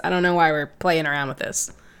gas, guys. I don't know why we're playing around with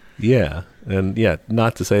this. Yeah. And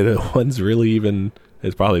not to say that one's really even,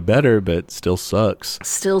 it's probably better, but still sucks.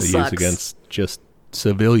 Still sucks. Use against just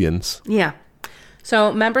civilians. Yeah.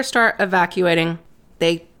 So members start evacuating.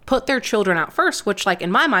 They put their children out first, which, like,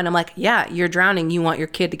 in my mind, I'm like, yeah, you're drowning. You want your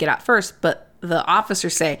kid to get out first. But the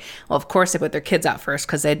officers say, well, of course they put their kids out first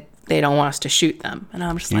because they don't want us to shoot them. And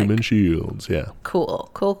I'm just Human shields, yeah. Cool.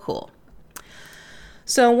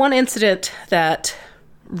 So one incident that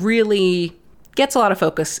really gets a lot of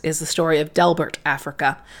focus is the story of Delbert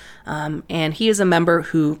Africa. And he is a member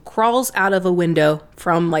who crawls out of a window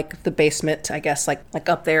from, like, the basement, I guess, like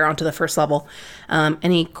up there onto the first level. And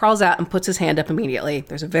he crawls out and puts his hand up immediately.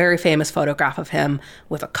 There's a very famous photograph of him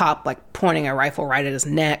with a cop, like, pointing a rifle right at his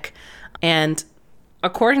neck. And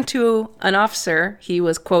according to an officer, he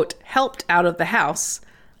was, quote, helped out of the house.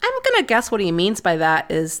 I'm going to guess what he means by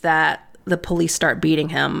that is that the police start beating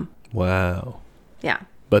him. Wow. Yeah.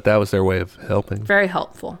 But that was their way of helping. Very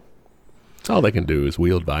helpful. That's all they can do is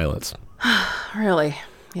wield violence. Really?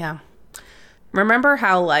 Yeah. Remember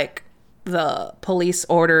how, like, the police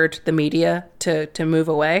ordered the media to move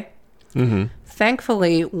away? Mm-hmm.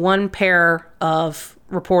 Thankfully, one pair of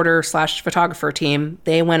reporter/photographer team,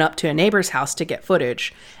 they went up to a neighbor's house to get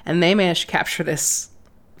footage, and they managed to capture this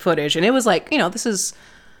footage. And it was like, this is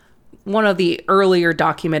one of the earlier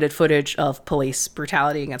documented footage of police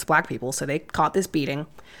brutality against black people. So they caught this beating.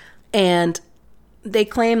 And they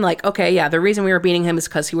claim like, okay, yeah, the reason we were beating him is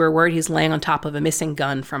because we were worried he's laying on top of a missing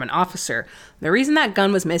gun from an officer. The reason that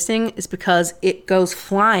gun was missing is because it goes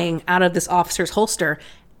flying out of this officer's holster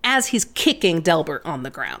as he's kicking Delbert on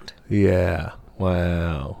the ground. Yeah.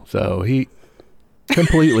 Wow. So he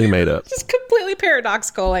completely made up. Just completely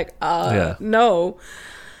paradoxical. Like, no.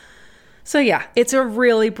 So yeah, it's a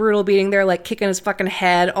really brutal beating. They're like kicking his fucking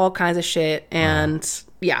head, all kinds of shit. And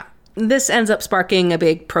yeah. This ends up sparking a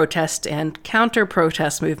big protest and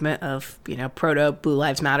counter-protest movement of, proto Blue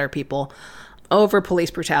Lives Matter people over police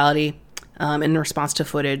brutality in response to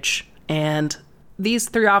footage. And these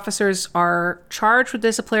 3 officers are charged with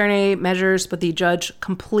disciplinary measures, but the judge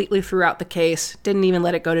completely threw out the case, didn't even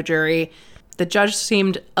let it go to jury. The judge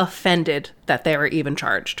seemed offended that they were even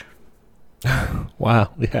charged.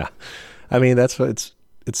 Wow. Yeah. I mean, that's what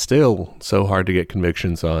it's still so hard to get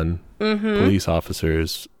convictions on police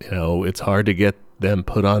officers. It's hard to get them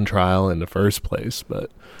put on trial in the first place, but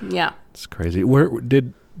yeah, it's crazy. Where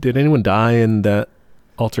did anyone die in that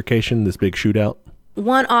altercation, this big shootout?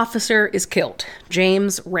 1 officer is killed,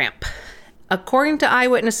 James Ramp. According to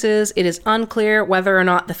eyewitnesses, it is unclear whether or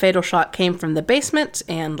not the fatal shot came from the basement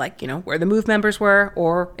and where the MOVE members were,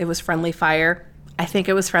 or it was friendly fire. I think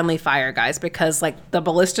it was friendly fire, guys, because the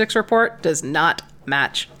ballistics report does not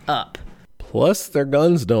match up. Plus, their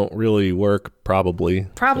guns don't really work, probably.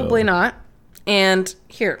 Probably not. And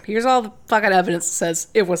here's all the fucking evidence that says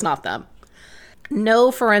it was not them.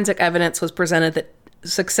 No forensic evidence was presented that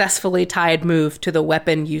successfully tied MOVE to the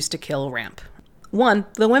weapon used to kill Ramp. 1,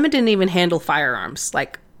 the women didn't even handle firearms.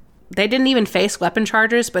 They didn't even face weapon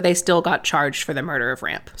charges, but they still got charged for the murder of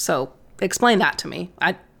Ramp. So explain that to me.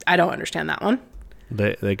 I don't understand that one.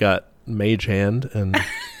 They got mage hand and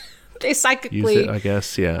they psychically used it, I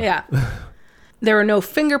guess. Yeah. There were no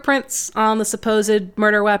fingerprints on the supposed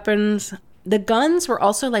murder weapons. The guns were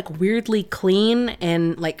also weirdly clean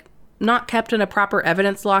and not kept in a proper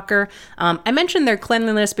evidence locker. I mentioned their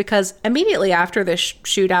cleanliness because immediately after this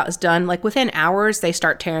shootout is done, within hours, they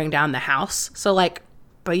start tearing down the house. So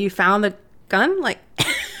but you found the gun?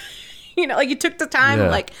 You took the time.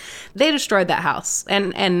 Yeah. They destroyed that house.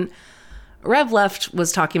 And Rev Left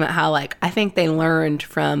was talking about how, I think they learned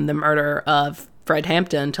from the murder of Fred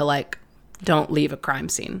Hampton to, don't leave a crime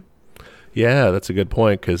scene. Yeah, that's a good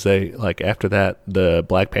point, because they, after that, the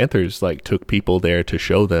Black Panthers, took people there to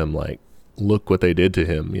show them, look what they did to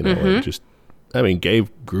him, and just, gave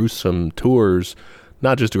gruesome tours,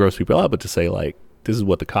 not just to gross people out, but to say, this is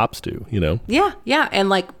what the cops do, Yeah, and,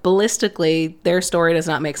 ballistically, their story does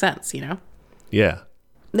not make sense, Yeah.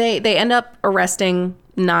 They end up arresting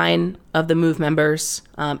 9 of the MOVE members,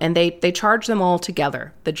 and they charge them all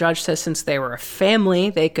together. The judge says since they were a family,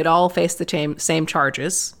 they could all face the same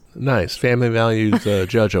charges. Nice. Family values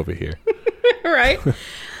judge over here. Right.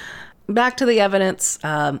 Back to the evidence.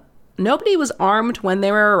 Nobody was armed when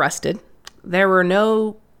they were arrested. There were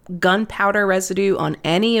no gunpowder residue on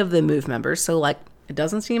any of the MOVE members, so it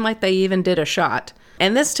doesn't seem like they even did a shot.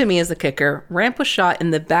 And this to me is the kicker. Ramp was shot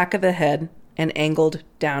in the back of the head and angled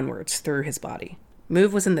downwards through his body.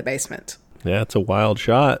 MOVE was in the basement. Yeah, it's a wild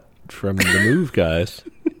shot from the MOVE guys.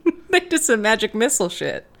 They did some magic missile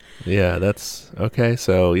shit. Yeah, that's okay.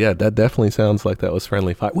 So yeah, that definitely sounds like that was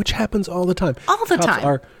friendly fire, which happens all the time. All the Cops time.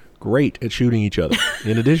 Are great at shooting each other.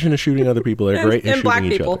 In addition to shooting other people, they're great at shooting black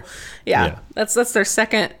each people. other. Yeah, that's their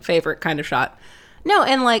second favorite kind of shot. No,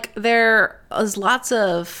 and there was lots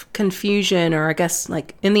of confusion, or I guess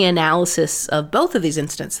in the analysis of both of these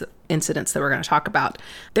incidents that we're going to talk about.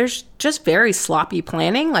 There's just very sloppy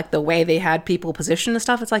planning, the way they had people positioned and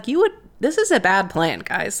stuff. It's this is a bad plan,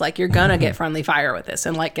 guys. You're gonna get friendly fire with this,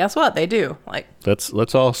 and guess what? They do.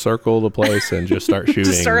 Let's all circle the place and just start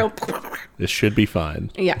shooting. This should be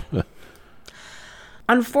fine. Yeah.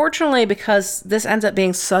 Unfortunately, because this ends up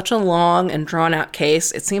being such a long and drawn-out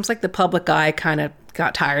case, it seems like the public eye kind of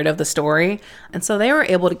got tired of the story. And so they were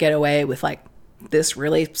able to get away with, this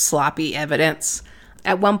really sloppy evidence.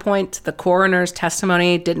 At one point, the coroner's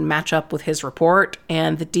testimony didn't match up with his report,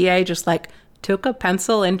 and the DA just, took a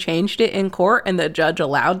pencil and changed it in court, and the judge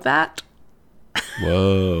allowed that.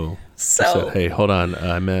 Whoa. So... said, hey, hold on.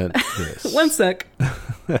 I meant this. One sec.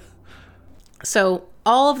 So...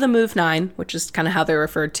 all of the MOVE 9, which is kind of how they're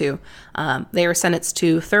referred to, they were sentenced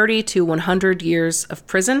to 30 to 100 years of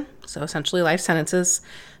prison, so essentially life sentences.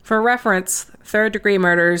 For reference, third-degree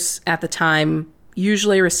murders at the time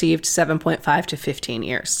usually received 7.5 to 15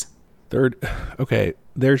 years. Okay,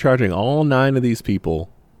 they're charging all 9 of these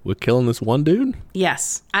people with killing this one dude?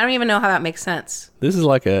 Yes. I don't even know how that makes sense. This is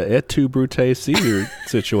like a et tu brute Caesar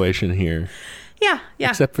situation here. Yeah.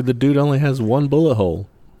 Except for the dude only has one bullet hole.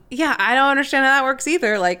 Yeah, I don't understand how that works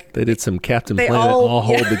either. Like, they did some Captain Planet all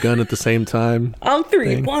hold the gun at the same time. On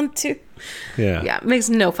three, thing. 1, 2. Yeah, it makes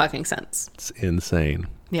no fucking sense. It's insane.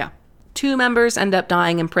 Yeah. 2 members end up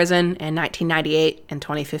dying in prison in 1998 and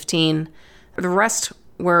 2015. The rest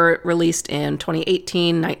were released in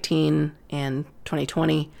 2018, 19, and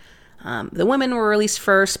 2020. The women were released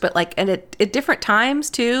first, but like at different times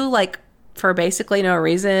too, like for basically no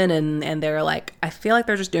reason. And they're like, I feel like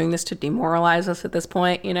they're just doing this to demoralize us at this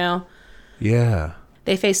point, you know? Yeah.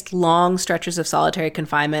 They faced long stretches of solitary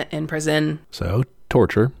confinement in prison. So,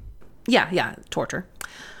 torture. Yeah, torture.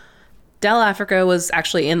 Del Africa was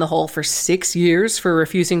actually in the hole for 6 years for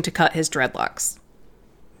refusing to cut his dreadlocks.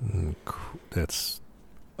 That's,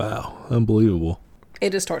 wow, unbelievable.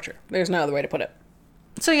 It is torture. There's no other way to put it.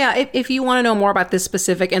 So yeah, if you want to know more about this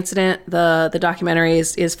specific incident, the documentary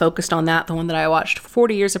is focused on that, the one that I watched,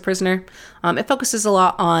 40 Years a Prisoner. It focuses a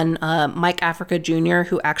lot on Mike Africa Jr.,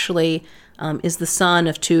 who actually is the son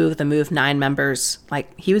of 2 of the Move 9 members.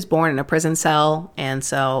 Like, he was born in a prison cell, and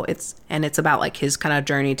so it's about like his kind of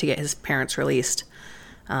journey to get his parents released.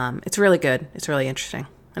 It's really good. It's really interesting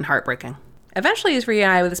and heartbreaking. Eventually he's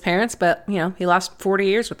reunited with his parents, but, you know, he lost 40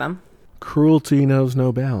 years with them. Cruelty knows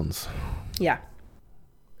no bounds. Yeah.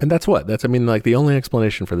 And that's I mean, like, the only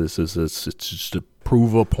explanation for this is it's just to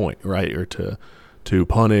prove a point, right? Or to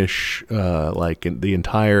punish, like, the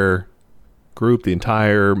entire group, the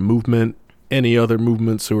entire movement, any other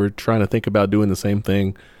movements who are trying to think about doing the same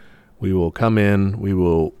thing. We will come in, we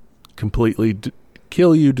will completely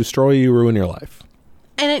kill you, destroy you, ruin your life.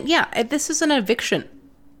 And this is an eviction.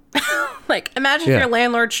 Like, imagine if your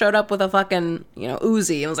landlord showed up with a fucking,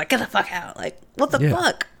 Uzi and was like, get the fuck out. Like, what the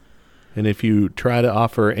fuck? And if you try to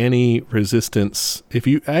offer any resistance,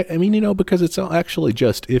 because it's actually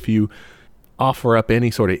just if you offer up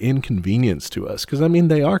any sort of inconvenience to us, because, I mean,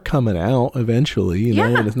 they are coming out eventually, you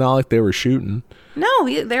know, and it's not like they were shooting. No,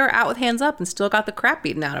 they were out with hands up and still got the crap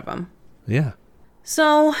beaten out of them. Yeah.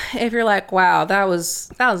 So if you're like, wow, that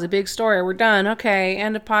was a big story, we're done. Okay,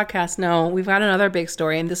 end of podcast. No, we've got another big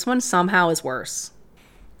story, and this one somehow is worse.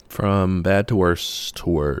 From bad to worse to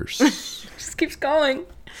worse. Just keeps going.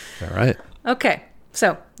 All right. Okay,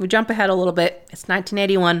 so we jump ahead a little bit. It's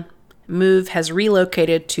 1981. Move has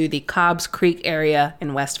relocated to the Cobbs Creek area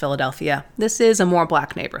in West Philadelphia. This is a more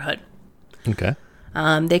black neighborhood. Okay.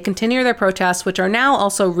 They continue their protests, which are now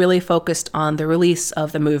also really focused on the release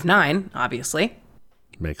of the Move 9, obviously.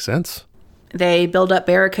 Makes sense. They build up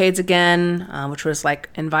barricades again, which was like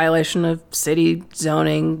in violation of city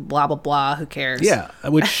zoning, blah, blah, blah. Who cares? Yeah,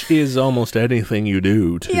 which is almost anything you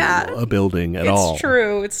do to a building at all.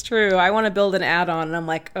 It's true. I want to build an add-on, and I'm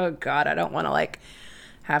like, oh, God, I don't want to,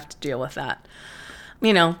 have to deal with that.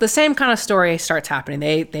 You know, the same kind of story starts happening.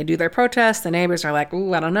 They do their protest. The neighbors are like,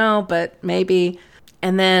 ooh, I don't know, but maybe.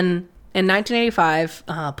 And then in 1985,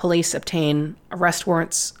 police obtain arrest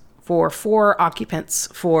warrants for 4 occupants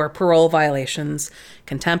for parole violations,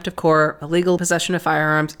 contempt of court, illegal possession of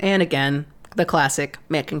firearms, and again, the classic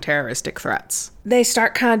making terroristic threats. They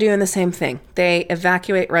start kind of doing the same thing. They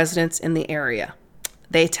evacuate residents in the area.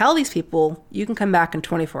 They tell these people, you can come back in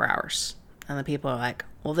 24 hours. And the people are like,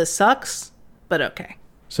 well, this sucks, but okay.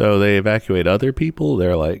 So they evacuate other people?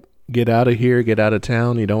 They're like, get out of here, get out of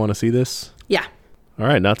town, you don't want to see this? Yeah. All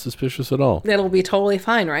right, not suspicious at all. It'll be totally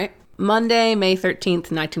fine, right? Monday, May 13th,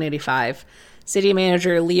 1985, city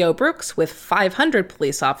manager Leo Brooks with 500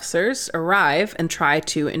 police officers arrive and try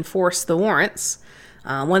to enforce the warrants.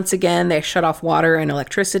 Once again, they shut off water and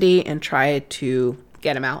electricity and try to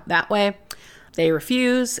get him out that way. They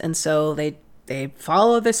refuse, and so they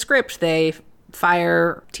follow the script. They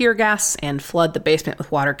fire tear gas and flood the basement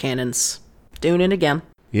with water cannons. Doing it again.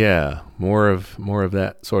 Yeah, more of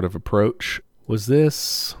that sort of approach. Was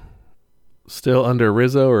this still under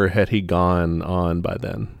Rizzo, or had he gone on by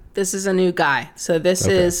then? This is a new guy. So this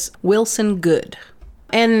is Wilson Good.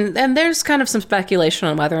 And there's kind of some speculation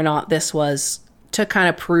on whether or not this was to kind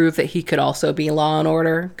of prove that he could also be law and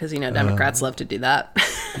order, because, Democrats love to do that.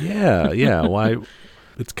 Yeah. Why?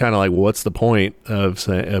 It's kind of like, what's the point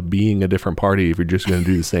of being a different party if you're just going to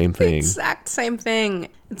do the same thing? Exact same thing.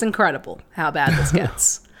 It's incredible how bad this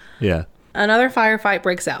gets. Yeah. Another firefight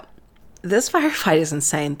breaks out. This firefight is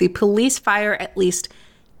insane. The police fire at least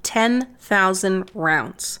 10,000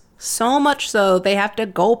 rounds. So much so, they have to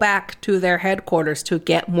go back to their headquarters to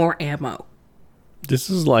get more ammo. This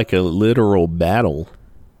is like a literal battle.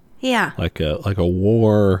 Yeah. Like a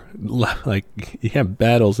war. Like, you have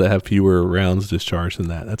battles that have fewer rounds discharged than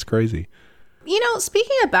that. That's crazy.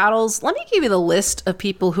 Speaking of battles, let me give you the list of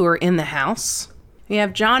people who are in the house. You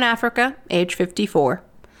have John Africa, age 54.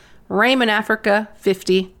 Raymond Africa,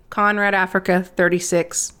 50. Conrad Africa,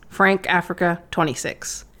 36. Frank Africa,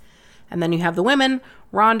 26. And then you have the women,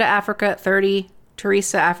 Rhonda Africa, 30.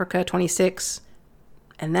 Teresa Africa, 26.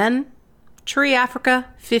 And then Tree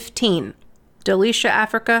Africa, 15. Delisha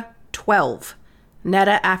Africa, 12.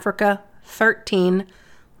 Netta Africa, 13.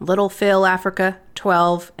 Little Phil Africa,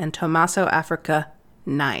 12. And Tommaso Africa,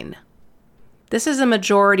 9. This is a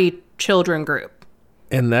majority children group.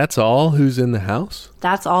 And that's all who's in the house?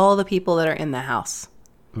 That's all the people that are in the house.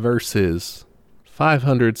 Versus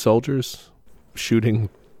 500 soldiers shooting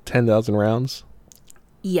 10,000 rounds?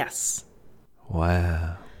 Yes.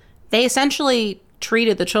 Wow. They essentially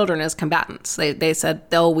treated the children as combatants. They said,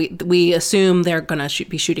 we assume they're going to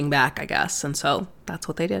be shooting back, I guess. And so that's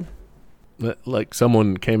what they did. Like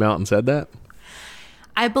someone came out and said that?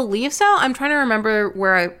 I believe so. I'm trying to remember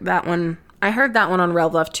where I heard that one on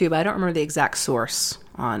Rev Left too, but I don't remember the exact source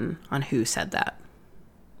on who said that.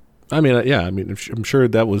 I mean, yeah, I'm sure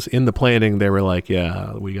that was in the planning. They were like,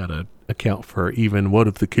 yeah, we got to account for even what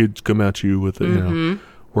if the kids come at you with a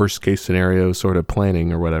worst case scenario sort of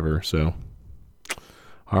planning or whatever. So,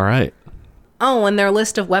 all right. Oh, and their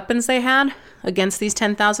list of weapons they had against these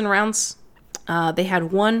 10,000 rounds, they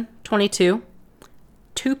had 122,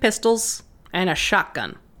 2 pistols, and a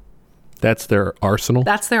shotgun. That's their arsenal?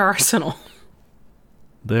 That's their arsenal.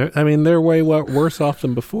 They're way worse off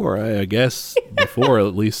than before. I guess before,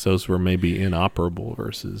 at least those were maybe inoperable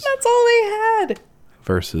versus... That's all they had.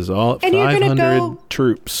 Versus all and 500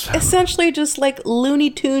 troops. Essentially just like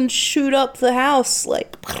Looney Tunes shoot up the house.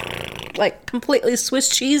 Like completely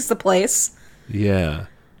Swiss cheese the place. Yeah.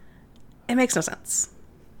 It makes no sense.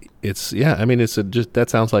 That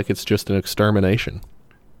sounds like it's just an extermination.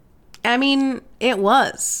 It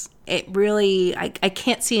was. It really... I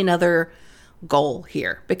can't see another goal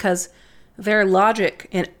here, because their logic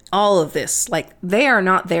in all of this, they are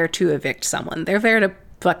not there to evict someone. They're there to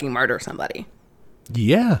fucking murder somebody.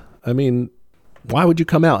 Yeah. Why would you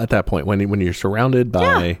come out at that point when you're surrounded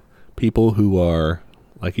by people who are,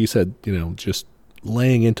 like you said, just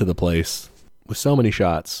laying into the place with so many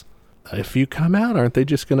shots? If you come out, aren't they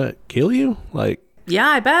just going to kill you? Yeah,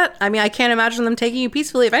 I bet. I can't imagine them taking you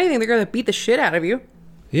peacefully. If anything, they're going to beat the shit out of you.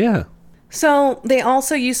 Yeah. So they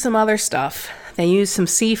also used some other stuff. They used some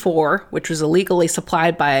C4, which was illegally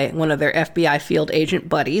supplied by one of their FBI field agent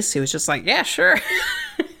buddies, who was just like, yeah, sure.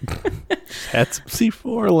 Had some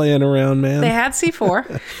C4 laying around, man. They had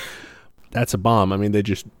C4. That's a bomb. They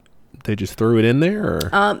just threw it in there?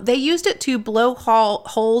 Or? They used it to blow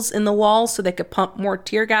holes in the walls so they could pump more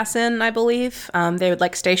tear gas in, I believe. They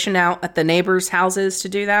would station out at the neighbors' houses to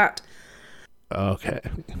do that. Okay.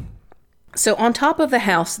 So on top of the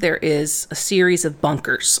house, there is a series of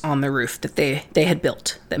bunkers on the roof that they had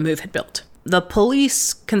built, that Move had built. The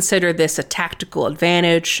police considered this a tactical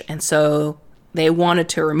advantage, and so they wanted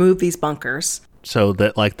to remove these bunkers. So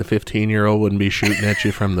that the 15-year-old wouldn't be shooting at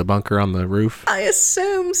you from the bunker on the roof? I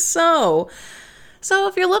assume so. So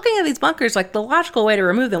if you're looking at these bunkers, the logical way to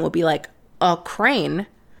remove them would be a crane.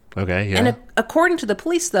 Okay, yeah. And according to the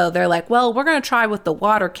police, though, they're well, we're going to try with the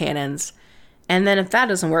water cannons. And then if that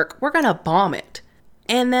doesn't work, we're going to bomb it.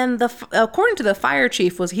 And then according to the fire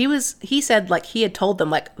chief, he said he had told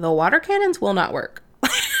them the water cannons will not work.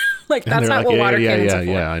 That's not what water cannons are for.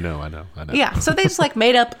 Yeah, I know. Yeah, so they just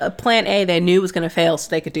made up a plan A they knew was going to fail so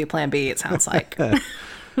they could do plan B, it sounds like.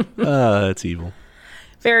 That's evil.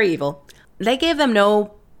 Very evil. They gave them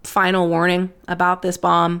no final warning about this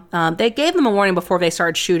bomb. They gave them a warning before they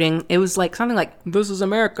started shooting. It was something this is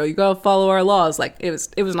America, you gotta follow our laws.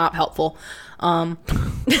 It was not helpful.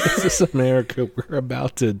 This is America, we're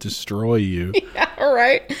about to destroy you. Yeah,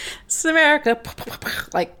 right. This is America.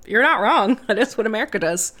 You're not wrong. That is what America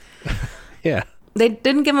does. Yeah. They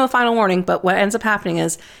didn't give them a final warning, but what ends up happening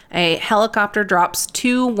is a helicopter drops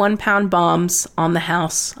 2 1-pound bombs on the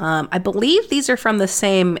house. I believe these are from the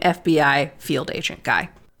same FBI field agent guy.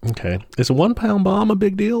 Okay. Is a 1-pound bomb a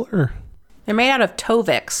big deal, or? They're made out of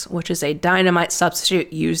Tovix, which is a dynamite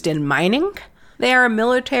substitute used in mining. They are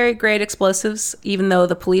military-grade explosives, even though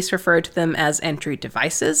the police referred to them as entry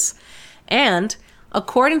devices. And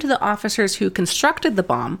according to the officers who constructed the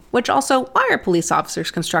bomb, which also, why are police officers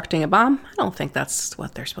constructing a bomb? I don't think that's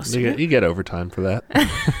what they're supposed to do. You get overtime for that.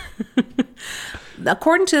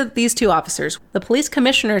 According to these 2 officers, the police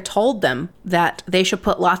commissioner told them that they should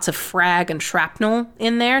put lots of frag and shrapnel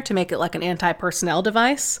in there to make it an anti-personnel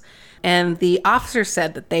device. And the officers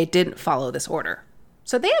said that they didn't follow this order.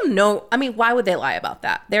 So they have why would they lie about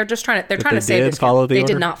that? They're just trying to save this. They did not follow the order? They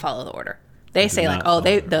did not follow the order. They say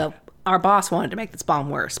the our boss wanted to make this bomb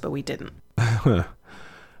worse, but we didn't.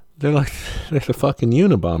 They're like, there's a fucking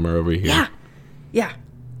Unabomber over here. Yeah. Yeah.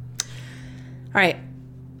 All right.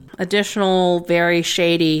 Additional very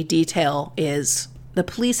shady detail is the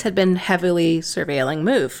police had been heavily surveilling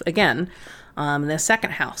Move again in the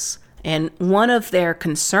second house. And one of their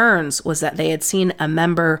concerns was that they had seen a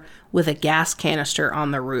member with a gas canister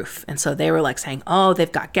on the roof. And so they were like saying, oh,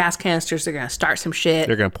 they've got gas canisters. They're going to start some shit.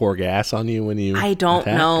 They're going to pour gas on you when you I don't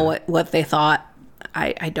attack, know what they thought.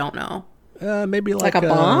 I don't know. Maybe like a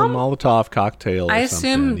bomb? Molotov cocktail or I something.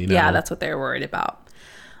 assume, you know? yeah, that's what they were worried about.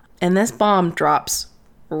 And this bomb drops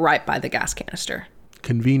right by the gas canister.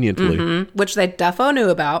 Conveniently. Which they defo knew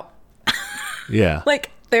about. Yeah. Like,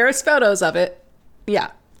 there's photos of it. Yeah.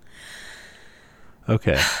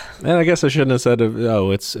 Okay. And I guess I shouldn't have said,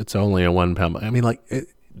 it's only a 1 pound. I mean, like, it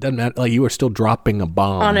doesn't matter. Like, you were still dropping a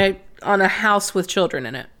bomb. On a house with children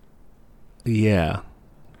in it. Yeah.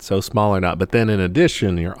 So small or not. But then in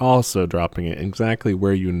addition, you're also dropping it exactly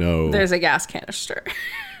where you know. There's a gas canister.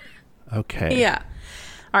 Okay. Yeah.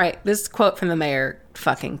 All right. This quote from the mayor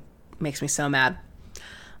fucking makes me so mad.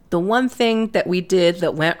 The one thing that we did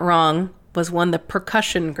that went wrong was when the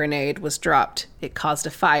percussion grenade was dropped. It caused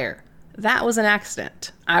a fire. That was an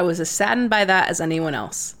accident. I was as saddened by that as anyone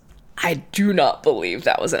else. I do not believe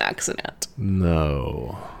that was an accident.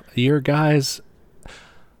 No. Your guys...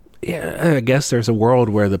 Yeah, I guess there's a world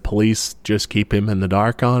where the police just keep him in the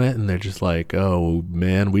dark on it, and they're just like, oh,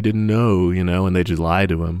 man, we didn't know, and they just lie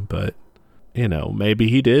to him. But, maybe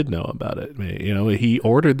he did know about it. He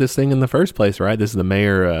ordered this thing in the first place, right? This is the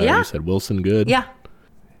mayor, you said Wilson Good? Yeah.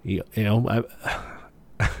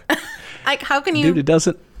 Like, how can you... Dude, it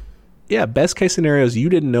doesn't... Yeah, best case scenario is you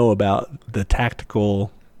didn't know about the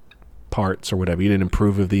tactical parts or whatever. You didn't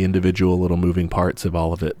approve of the individual little moving parts of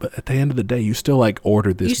all of it. But at the end of the day, you still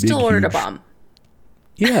ordered this. You still ordered a bomb.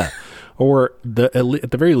 Yeah, or at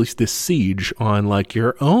the very least this siege on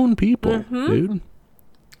your own people, dude.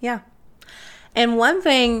 Yeah, and one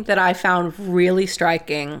thing that I found really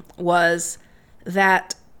striking was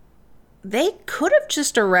that they could have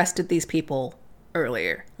just arrested these people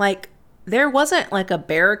earlier. There wasn't a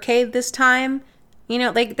barricade this time.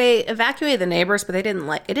 They evacuated the neighbors, but they didn't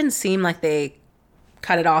it didn't seem like they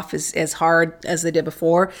cut it off as hard as they did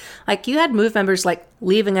before. You had Move members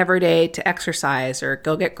leaving every day to exercise or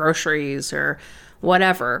go get groceries or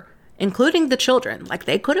whatever, including the children.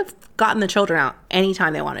 They could have gotten the children out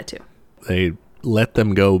anytime they wanted to. They let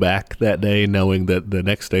them go back that day knowing that the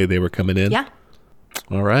next day they were coming in? Yeah.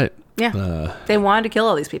 All right. Yeah. They wanted to kill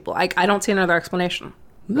all these people. I don't see another explanation.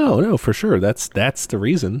 No, for sure. That's the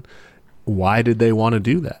reason. Why did they want to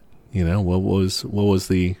do that? What was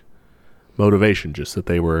the motivation? Just that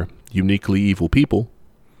they were uniquely evil people,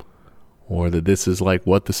 or that this is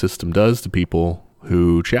what the system does to people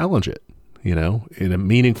who challenge it, in a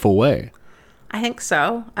meaningful way? I think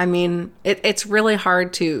so. I mean, it's really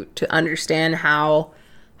hard to understand how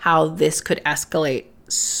this could escalate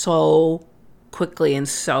so quickly and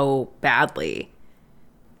so badly.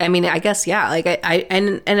 I mean, I guess, yeah.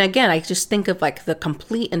 And again, I just think of the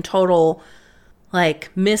complete and total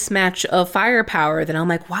mismatch of firepower that I'm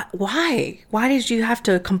like, why did you have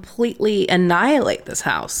to completely annihilate this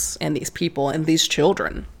house and these people and these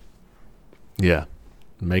children? Yeah.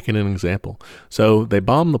 Making an example. So they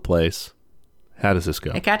bomb the place. How does this go?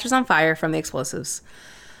 It catches on fire from the explosives.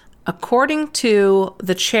 According to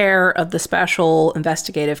the chair of the Special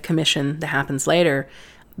Investigative Commission that happens later,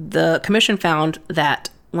 the commission found that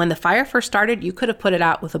when the fire first started, you could have put it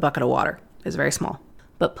out with a bucket of water. It was very small.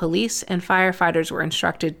 But police and firefighters were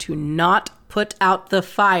instructed to not put out the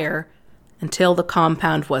fire until the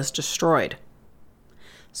compound was destroyed.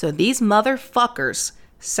 So these motherfuckers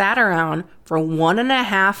sat around for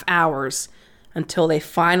 1.5 hours until they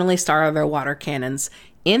finally started their water cannons.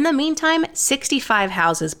 In the meantime, 65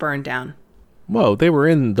 houses burned down. Whoa, they were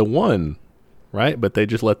in the one, right? But they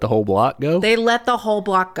just let the whole block go? They let the whole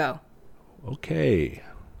block go. Okay.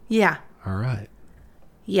 Yeah. All right.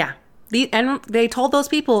 Yeah. And they told those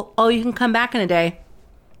people, oh, you can come back in a day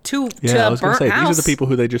to I was burnt say, house. these are the people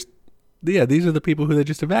who they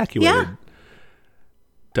just evacuated. Yeah.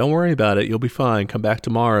 Don't worry about it. You'll be fine. Come back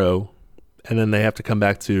tomorrow. And then they have to come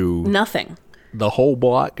back to... Nothing. The whole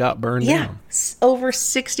block got burned down. Over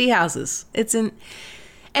 60 houses. It's in...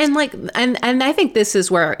 And and I think this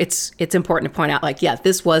is where it's important to point out,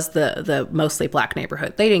 this was the mostly black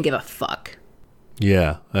neighborhood. They didn't give a fuck.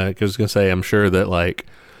 Yeah. I was going to say, I'm sure that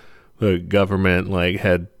the government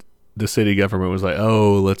had the city government was like,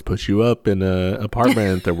 oh, let's put you up in a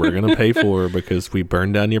apartment that we're going to pay for because we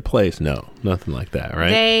burned down your place. No, nothing like that, right?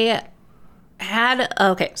 They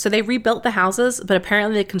So they rebuilt the houses, but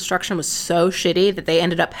apparently the construction was so shitty that they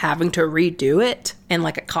ended up having to redo it, and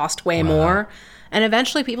like it cost way more. And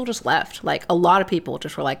eventually people just left. Like a lot of people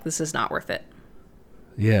just were like, this is not worth it.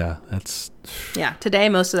 Yeah, Yeah, today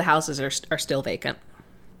most of the houses are still vacant.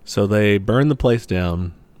 So they burned the place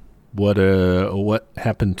down. What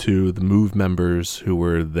happened to the Move members who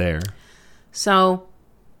were there? So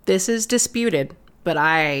this is disputed, but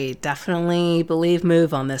I definitely believe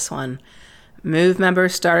Move on this one. Move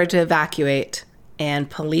members started to evacuate, and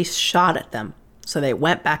police shot at them. So they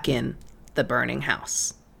went back in the burning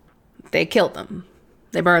house. They killed them.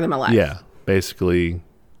 They burned them alive. Yeah, basically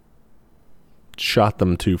shot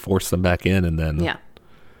them to force them back in, and then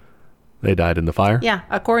they died in the fire? Yeah,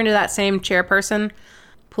 according to that same chairperson,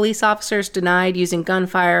 police officers denied using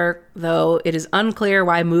gunfire, though it is unclear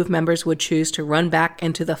why Move members would choose to run back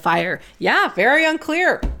into the fire. Yeah, very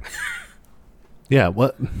unclear. Yeah,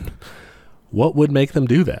 what would make them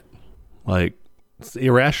do that? Like, it's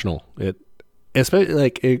irrational.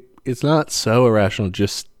 It's not so irrational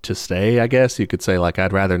just to stay, I guess. You could say, like,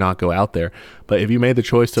 I'd rather not go out there. But if you made the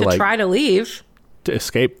choice to like try to leave, to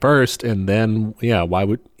escape first, and then,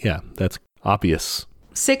 that's obvious.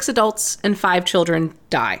 6 adults and 5 children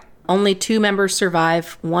die. Only 2 members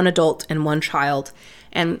survive, 1 adult and 1 child.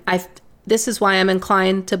 And this is why I'm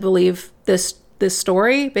inclined to believe this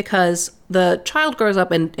story, because the child grows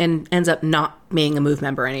up and ends up not being a Move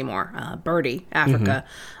member anymore. Birdie, Africa.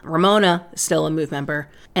 Mm-hmm. Ramona is still a Move member.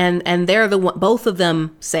 And they're both of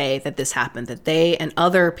them say that this happened, that they and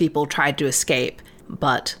other people tried to escape,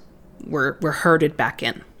 but were herded back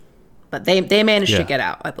in. But they managed to get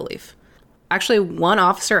out, I believe. Actually, one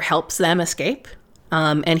officer helps them escape,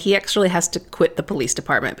 and he actually has to quit the police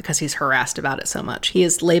department because he's harassed about it so much. He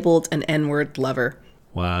is labeled an N-word lover.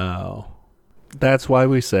 Wow. That's why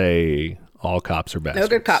we say all cops are bastards. No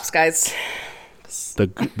good cops, guys. The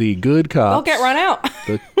good cops. They'll get run out.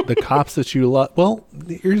 the cops that you love. Well,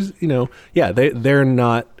 here's, they're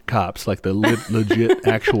not cops. Like the legit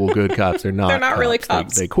actual good cops. They're not cops. Really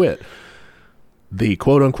cops. They quit. The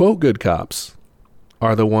quote unquote good cops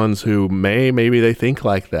are the ones who maybe they think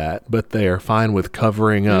like that, but they are fine with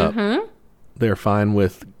covering up. Mm-hmm. They're fine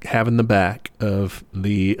with having the back of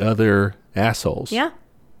the other assholes. Yeah.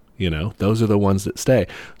 Those are the ones that stay.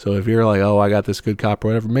 So if you're like, oh, I got this good cop or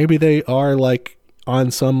whatever, maybe they are like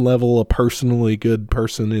on some level a personally good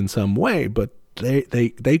person in some way, but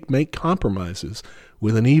they make compromises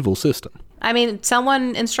with an evil system. I mean,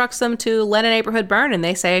 someone instructs them to let a neighborhood burn and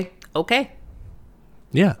they say, okay.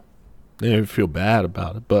 Yeah. They feel bad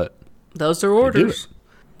about it, but those are orders.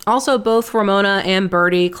 Also, both Ramona and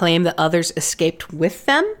Birdie claim that others escaped with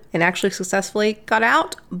them and actually successfully got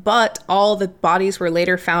out, but all the bodies were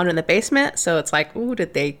later found in the basement. So it's like, ooh,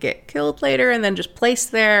 did they get killed later and then just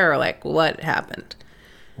placed there? Or like, what happened?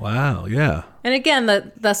 Wow, yeah. And again,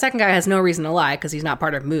 the second guy has no reason to lie because he's not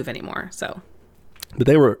part of Move anymore. So, but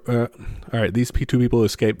they were, all right, these 2 people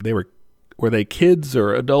escaped. Were they kids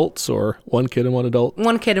or adults, or 1 kid and 1 adult?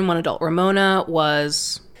 1 kid and 1 adult. Ramona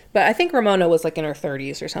was... But I think Ramona was like in her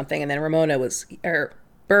 30s or something, and then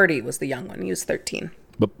Birdie was the young one. He was 13.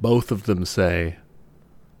 But both of them say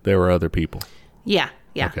there were other people. Yeah.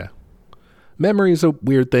 Okay. Memory is a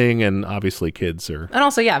weird thing, and obviously kids are... And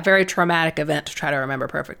also, very traumatic event to try to remember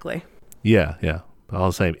perfectly. Yeah. All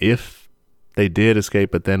the same. If they did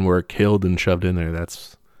escape but then were killed and shoved in there,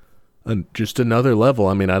 that's just another level.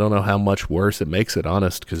 I mean, I don't know how much worse it makes it,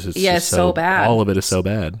 honest, because it's just so bad. All of it is so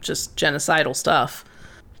bad. Just genocidal stuff.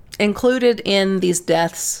 Included in these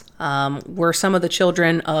deaths were some of the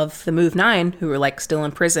children of the Move 9 who were like still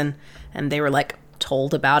in prison, and they were like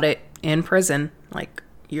told about it in prison. Like,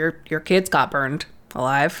 your kids got burned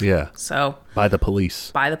alive. Yeah. So by the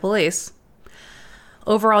police.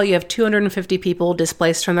 Overall, you have 250 people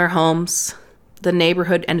displaced from their homes. The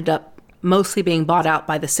neighborhood ended up mostly being bought out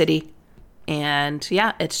by the city. And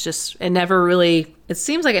it seems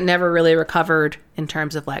like it never really recovered in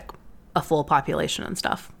terms of like a full population and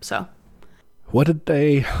stuff. So what did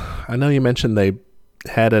I know you mentioned they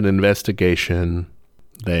had an investigation.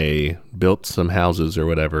 They built some houses or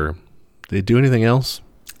whatever. Did they do anything else?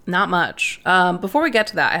 Not much. Before we get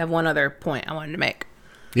to that, I have one other point I wanted to make.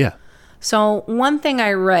 Yeah. So one thing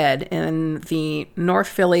I read in the North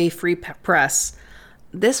Philly Free Press,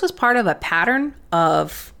 this was part of a pattern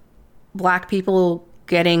of Black people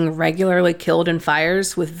getting regularly killed in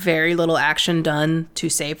fires with very little action done to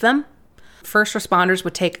save them. First responders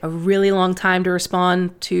would take a really long time to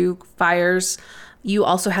respond to fires. You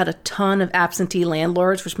also had a ton of absentee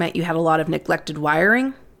landlords, which meant you had a lot of neglected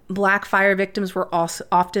wiring. Black fire victims were also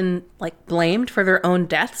often blamed for their own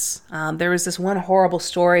deaths. There was this one horrible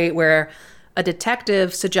story where a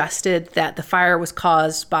detective suggested that the fire was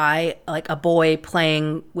caused by like a boy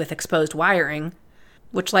playing with exposed wiring,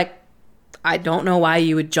 which like I don't know why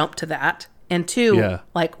you would jump to that. And two,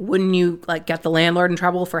 like wouldn't you like get the landlord in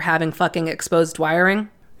trouble for having fucking exposed wiring?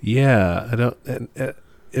 Yeah, I don't.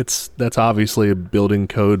 That's obviously a building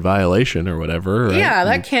code violation or whatever. Right? Yeah,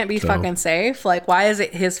 that can't be fucking safe. Like, why is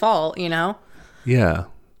it his fault? You know? Yeah,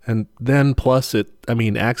 and then plus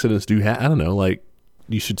accidents do. I don't know. Like,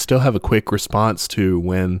 you should still have a quick response to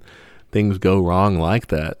when things go wrong like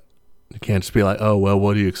that. You can't just be like, oh well,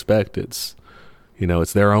 what do you expect? It's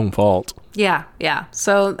it's their own fault. Yeah.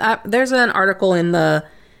 So there's an article in the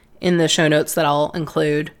show notes that I'll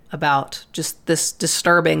include about just this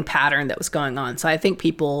disturbing pattern that was going on. So I think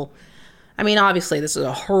people, obviously this is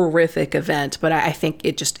a horrific event, but I think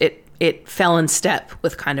it fell in step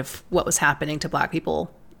with kind of what was happening to black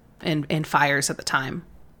people in fires at the time.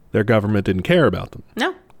 Their government didn't care about them.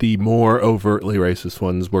 No. The more overtly racist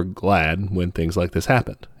ones were glad when things like this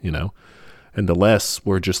happened, and the less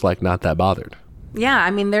were just like not that bothered. Yeah,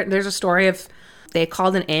 there's a story of they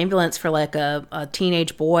called an ambulance for like a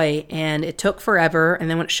teenage boy, and it took forever. And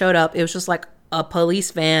then when it showed up, it was just like a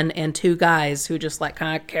police van and two guys who just like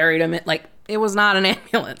kind of carried him. It was not an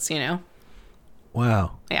ambulance,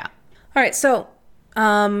 Wow. Yeah. All right. So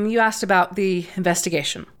you asked about the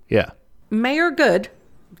investigation. Yeah. Mayor Good,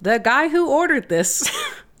 the guy who ordered this,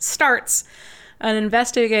 starts an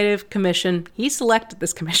investigative commission. He selected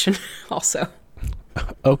this commission also.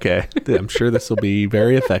 Okay. I'm sure this will be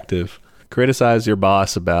very effective. Criticize your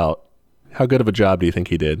boss about how good of a job do you think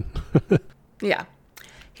he did? Yeah.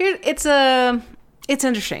 Here it's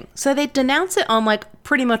interesting. So they denounce it on like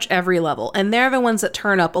pretty much every level, and they're the ones that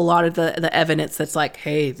turn up a lot of the evidence that's like,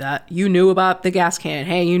 hey, that you knew about the gas can,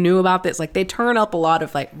 hey, you knew about this. Like they turn up a lot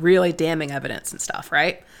of like really damning evidence and stuff,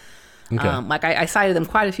 right? Okay. Like I cited them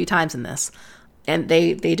quite a few times in this, and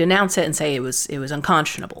they denounce it and say it was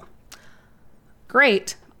unconscionable.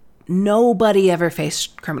 Great. Nobody ever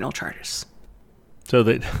faced criminal charges. So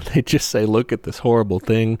they just say, look at this horrible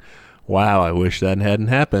thing. Wow, I wish that hadn't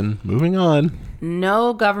happened. Moving on.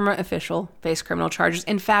 No government official faced criminal charges.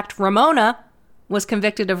 In fact, Ramona was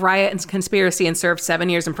convicted of riot and conspiracy and served 7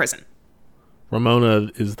 years in prison. Ramona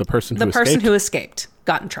is the person who escaped? The person who escaped.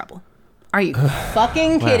 Got in trouble. Are you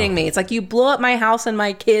fucking kidding me? It's like you blew up my house and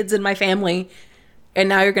my kids and my family, and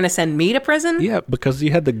now you're going to send me to prison? Yeah, because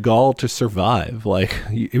you had the gall to survive. Like,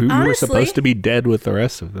 you were supposed to be dead with the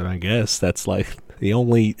rest of them, I guess. That's like the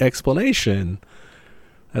only explanation.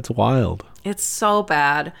 That's wild. It's so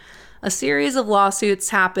bad. A series of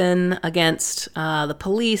lawsuits happen against the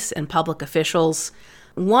police and public officials.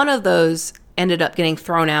 One of those ended up getting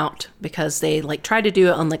thrown out because they like tried to do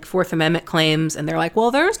it on like Fourth Amendment claims, and they're like,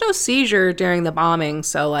 well, there was no seizure during the bombing,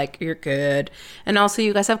 so like you're good. And also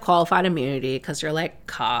you guys have qualified immunity because you're like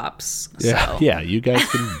cops. Yeah, so. Yeah, you guys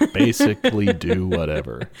can basically do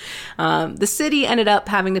whatever. The city ended up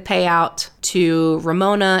having to pay out to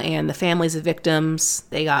Ramona and the families of victims.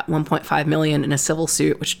 They got $1.5 million in a civil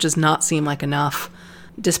suit, which does not seem like enough.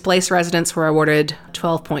 Displaced residents were awarded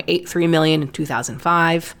 $12.83 million in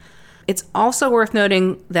 2005. It's also worth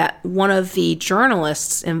noting that one of the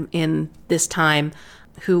journalists in this time,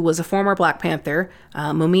 who was a former Black Panther,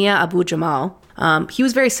 Mumia Abu-Jamal, he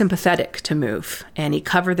was very sympathetic to MOVE, and he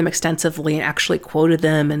covered them extensively and actually quoted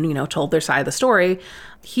them and, told their side of the story.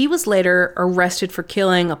 He was later arrested for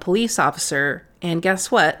killing a police officer, and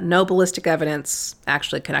guess what? No ballistic evidence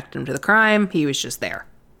actually connected him to the crime. He was just there.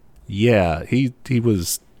 Yeah, he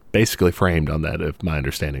was basically framed on that, if my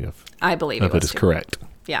understanding of I believe it is correct.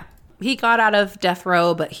 Yeah. He got out of death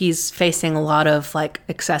row, but he's facing a lot of like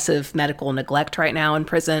excessive medical neglect right now in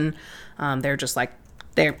prison.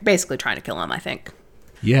 They're basically trying to kill him, I think.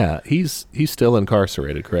 Yeah, he's still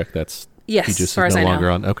incarcerated, correct? Yes, he just as far is as no I longer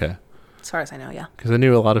know. on. Okay, as far as I know, yeah. Because I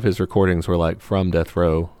knew a lot of his recordings were like from death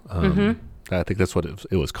row. I think that's what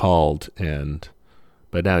it was called,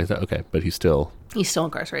 but now he's okay. But he's still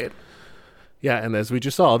incarcerated. Yeah, and as we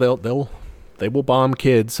just saw, they will bomb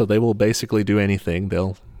kids, so they will basically do anything.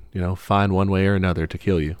 They'll find one way or another to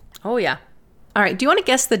kill you. Oh, yeah. All right. Do you want to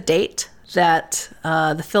guess the date that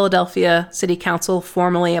the Philadelphia City Council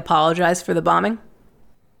formally apologized for the bombing?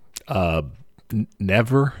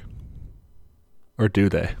 Never. Or do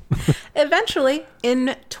they? Eventually,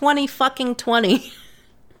 in 2020.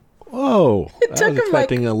 Whoa. I was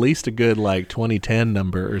expecting at least a good 2010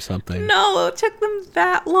 number or something. No, it took them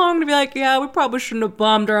that long to be like, yeah, we probably shouldn't have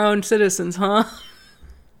bombed our own citizens, huh?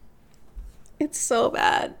 It's so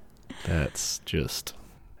bad. That's just...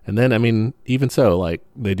 And then, even so,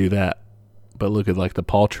 they do that. But look at, the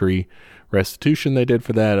paltry restitution they did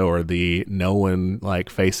for that, or the no one like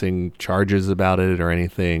facing charges about it or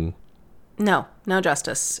anything? No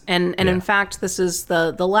justice. And in fact, this is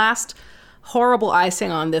the last horrible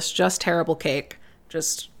icing on this just terrible cake.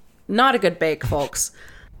 Just not a good bake, folks.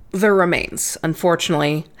 The remains,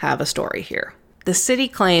 unfortunately, have a story here. The city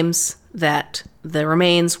claims that the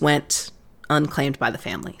remains went unclaimed by the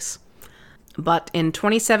families. But in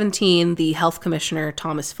 2017, the health commissioner,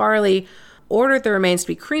 Thomas Farley, ordered the remains to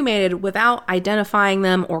be cremated without identifying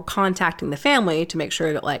them or contacting the family to make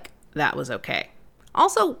sure that, like, that was okay.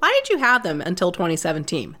 Also, why did you have them until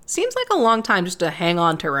 2017? Seems like a long time just to hang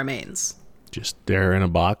on to remains. Just they're in a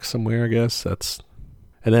box somewhere, I guess.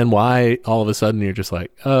 And then why all of a sudden you're just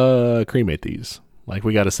like, cremate these? Like,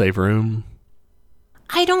 we got to save room?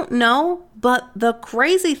 I don't know, but the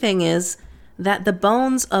crazy thing is that the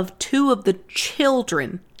bones of 2 of the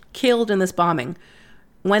children killed in this bombing,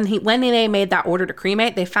 when they made that order to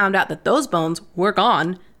cremate, they found out that those bones were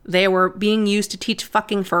gone. They were being used to teach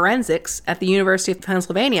fucking forensics at the University of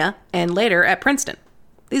Pennsylvania and later at Princeton.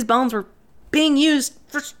 These bones were being used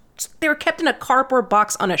they were kept in a cardboard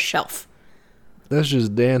box on a shelf. That's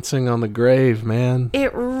just dancing on the grave, man.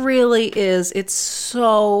 It really is. It's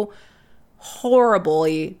so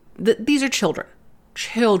horribly... These are children.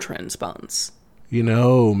 Children's bones. You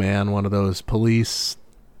know, man, one of those police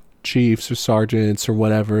chiefs or sergeants or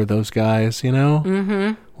whatever, those guys, you know?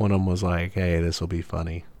 Mm-hmm. One of them was like, hey, this will be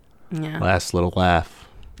funny. Yeah. Last little laugh.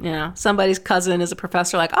 Yeah. Somebody's cousin is a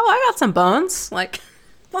professor like, oh, I got some bones. Like,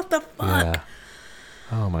 what the fuck? Yeah.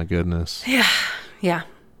 Oh, my goodness. Yeah.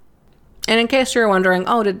 And in case you're wondering,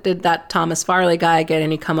 oh, did that Thomas Farley guy get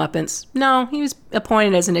any comeuppance? No, he was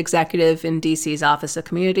appointed as an executive in D.C.'s Office of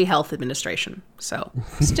Community Health Administration. So,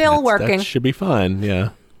 still working. That should be fine, yeah.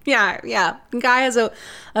 Yeah. The guy has a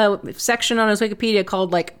section on his Wikipedia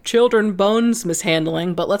called, like, Children Bones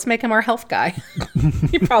Mishandling, but let's make him our health guy.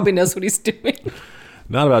 He probably knows what he's doing.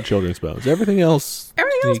 Not about children's bones. Everything else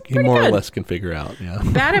he more good. Or less can figure out, yeah.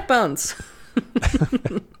 Bad at bones.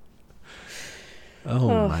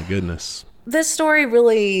 Oh, my goodness. This story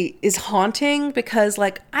really is haunting because,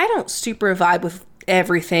 like, I don't super vibe with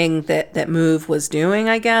everything that Move was doing,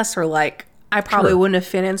 I guess, or, like, I probably wouldn't have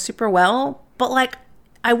fit in super well, but, like,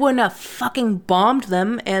 I wouldn't have fucking bombed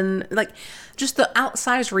them, and, like, just the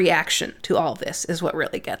outsized reaction to all this is what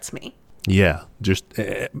really gets me. Yeah, just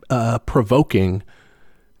provoking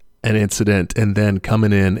an incident and then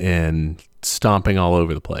coming in and stomping all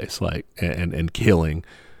over the place, like, and killing.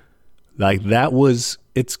 Like,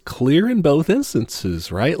 it's clear in both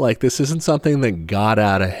instances, right? Like, this isn't something that got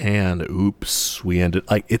out of hand. Oops, we ended.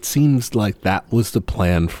 Like, it seems like that was the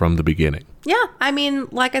plan from the beginning. Yeah, I mean,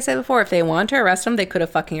 like I said before, if they wanted to arrest him, they could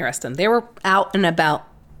have fucking arrested him. They were out and about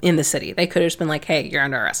in the city. They could have just been like, hey, you're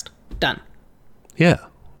under arrest. Done. Yeah.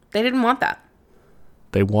 They didn't want that.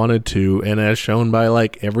 They wanted to, and as shown by,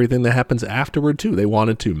 like, everything that happens afterward, too, they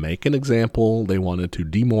wanted to make an example. They wanted to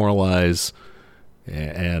demoralize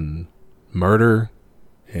and murder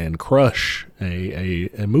and crush a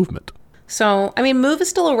movement. So, I mean, Move is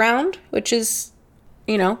still around, which is,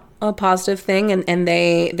 you know, a positive thing. And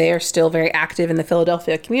they are still very active in the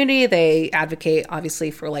Philadelphia community. They advocate, obviously,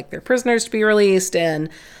 for, like, their prisoners to be released and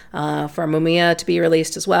for Mumia to be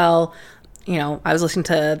released as well. You know, I was listening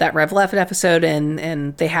to that Rev Left episode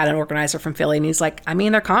and they had an organizer from Philly and he's like, I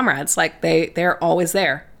mean, they're comrades. Like, they're always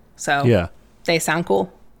there. So yeah, they sound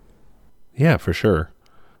cool. Yeah, for sure.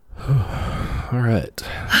 All right.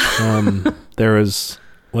 There was,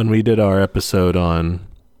 when we did our episode on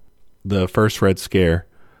the first Red Scare,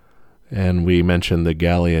 and we mentioned the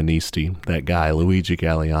Gallianisti, that guy, Luigi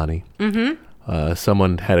Galliani. Mm-hmm.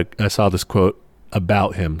 Someone I saw this quote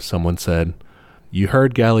about him. Someone said, "You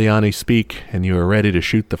heard Galliani speak, and you were ready to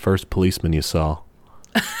shoot the first policeman you saw."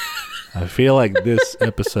 I feel like this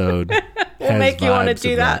episode will make you want to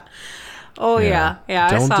do that. Oh, yeah.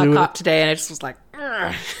 I saw a cop today, and I just was like,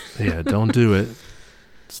 ugh. Yeah, don't do it.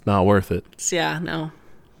 It's not worth it. Yeah, no.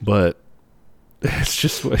 But it's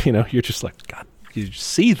just, you know, you're just like, God, you're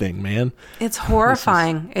seething, man. It's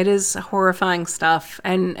horrifying. It is horrifying stuff.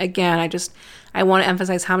 And again, I want to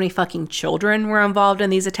emphasize how many fucking children were involved in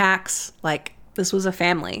these attacks. Like, this was a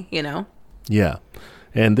family, you know? Yeah.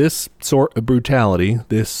 And this sort of brutality,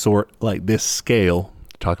 this scale,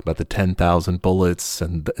 talking about the 10,000 bullets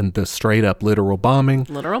and the straight up literal bombing.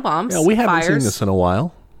 Literal bombs. Yeah, we haven't seen fires. this in a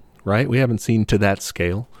while, right? We haven't seen to that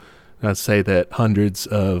scale. I'd say that hundreds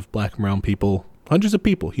of black and brown people, hundreds of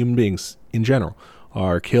people, human beings in general,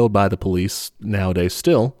 are killed by the police nowadays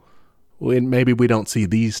still. Maybe we don't see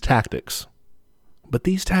these tactics. But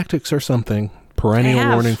these tactics are something, perennial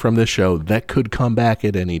warning from this show, that could come back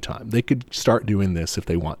at any time. They could start doing this if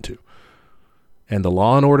they want to. And the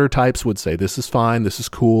law and order types would say, this is fine, this is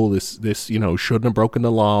cool, this shouldn't have broken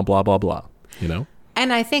the law, blah, blah, blah,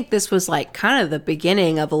 And I think this was like kind of the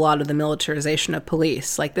beginning of a lot of the militarization of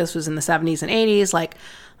police. Like this was in the 70s and 80s. Like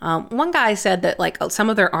one guy said that like some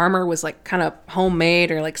of their armor was like kind of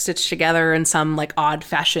homemade or like stitched together in some like odd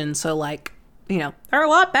fashion. So like, they're a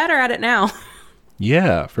lot better at it now.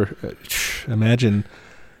 Yeah. Imagine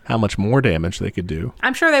how much more damage they could do.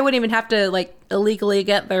 I'm sure they wouldn't even have to like illegally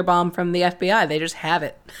get their bomb from the FBI. They just have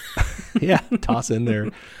it. Yeah. Toss in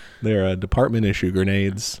their department issue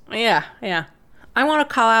grenades. Yeah. Yeah. I want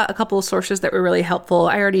to call out a couple of sources that were really helpful.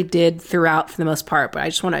 I already did throughout for the most part, but I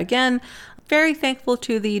just want to, again, very thankful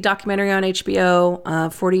to the documentary on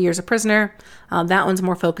HBO, 40 Years a Prisoner. That one's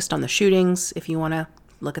more focused on the shootings, if you want to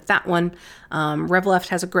look at that one. Rev Left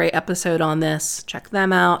has a great episode on this. Check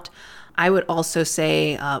them out. I would also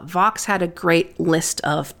say Vox had a great list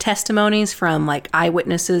of testimonies from like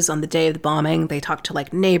eyewitnesses on the day of the bombing. They talked to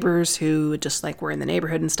like neighbors who just like were in the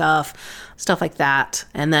neighborhood and stuff like that.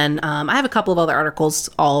 And then I have a couple of other articles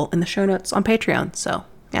all in the show notes on Patreon. So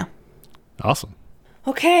yeah. Awesome.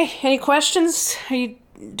 Okay. Any questions?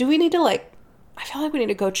 Do we need to I feel like we need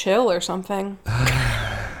to go chill or something.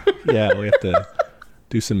 Yeah, we have to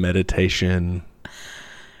do some meditation.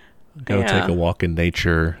 Go take a walk in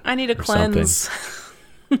nature. I need a cleanse.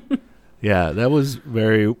 Yeah, that was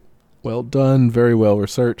very well done, very well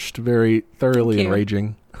researched, very thoroughly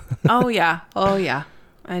enraging. Oh yeah.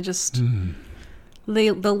 I just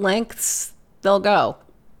the lengths they'll go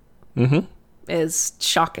is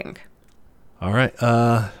shocking. All right.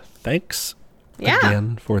 Thanks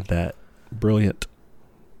again for that brilliant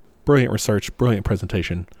research, brilliant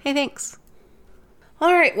presentation. Hey, thanks.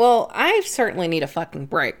 All right, well, I certainly need a fucking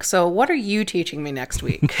break. So what are you teaching me next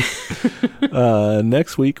week?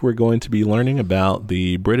 Next week, we're going to be learning about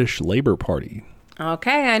the British Labour Party.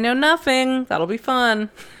 Okay, I know nothing. That'll be fun.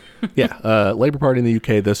 Yeah, Labour Party in the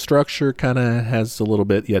UK. The structure kind of has a little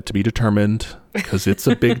bit yet to be determined because it's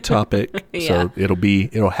a big topic. Yeah. So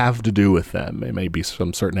it'll have to do with them. It may be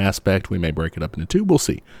some certain aspect. We may break it up into two. We'll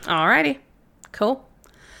see. All righty. Cool.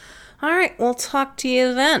 All right, we'll talk to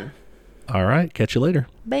you then. All right. Catch you later.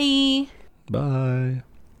 Bye. Bye.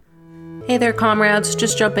 Hey there, comrades.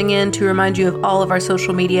 Just jumping in to remind you of all of our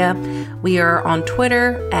social media. We are on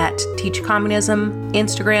Twitter at TeachCommunism,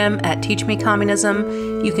 Instagram at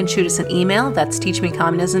TeachMeCommunism. You can shoot us an email. That's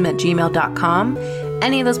teachmecommunism@gmail.com.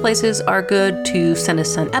 Any of those places are good to send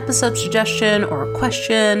us an episode suggestion or a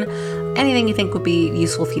question, anything you think would be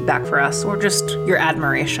useful feedback for us, or just your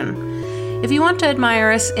admiration. If you want to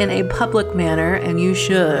admire us in a public manner, and you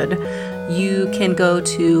should, you can go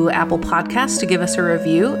to Apple Podcasts to give us a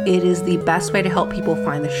review. It is the best way to help people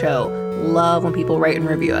find the show. Love when people rate and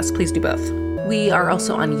review us. Please do both. We are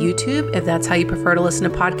also on YouTube, if that's how you prefer to listen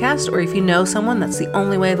to podcasts, or if you know someone that's the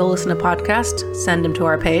only way they'll listen to podcasts, send them to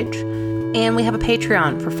our page. And we have a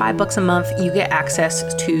Patreon. For $5 a month, you get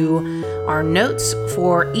access to our notes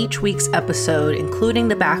for each week's episode, including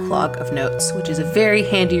the backlog of notes, which is a very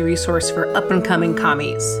handy resource for up-and-coming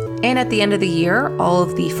commies. And at the end of the year, all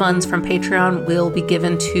of the funds from Patreon will be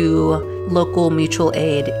given to local mutual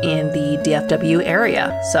aid in the DFW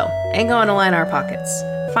area. So, ain't going to line our pockets.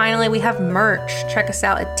 Finally, we have merch. Check us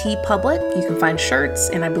out at TeePublic. You can find shirts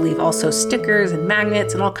and I believe also stickers and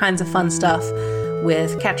magnets and all kinds of fun stuff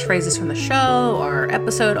with catchphrases from the show or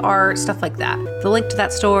episode art, stuff like that. The link to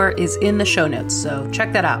that store is in the show notes, so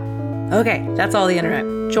check that out. Okay, that's all the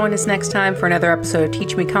internet. Join us next time for another episode of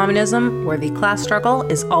Teach Me Communism, where the class struggle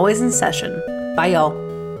is always in session. Bye, y'all.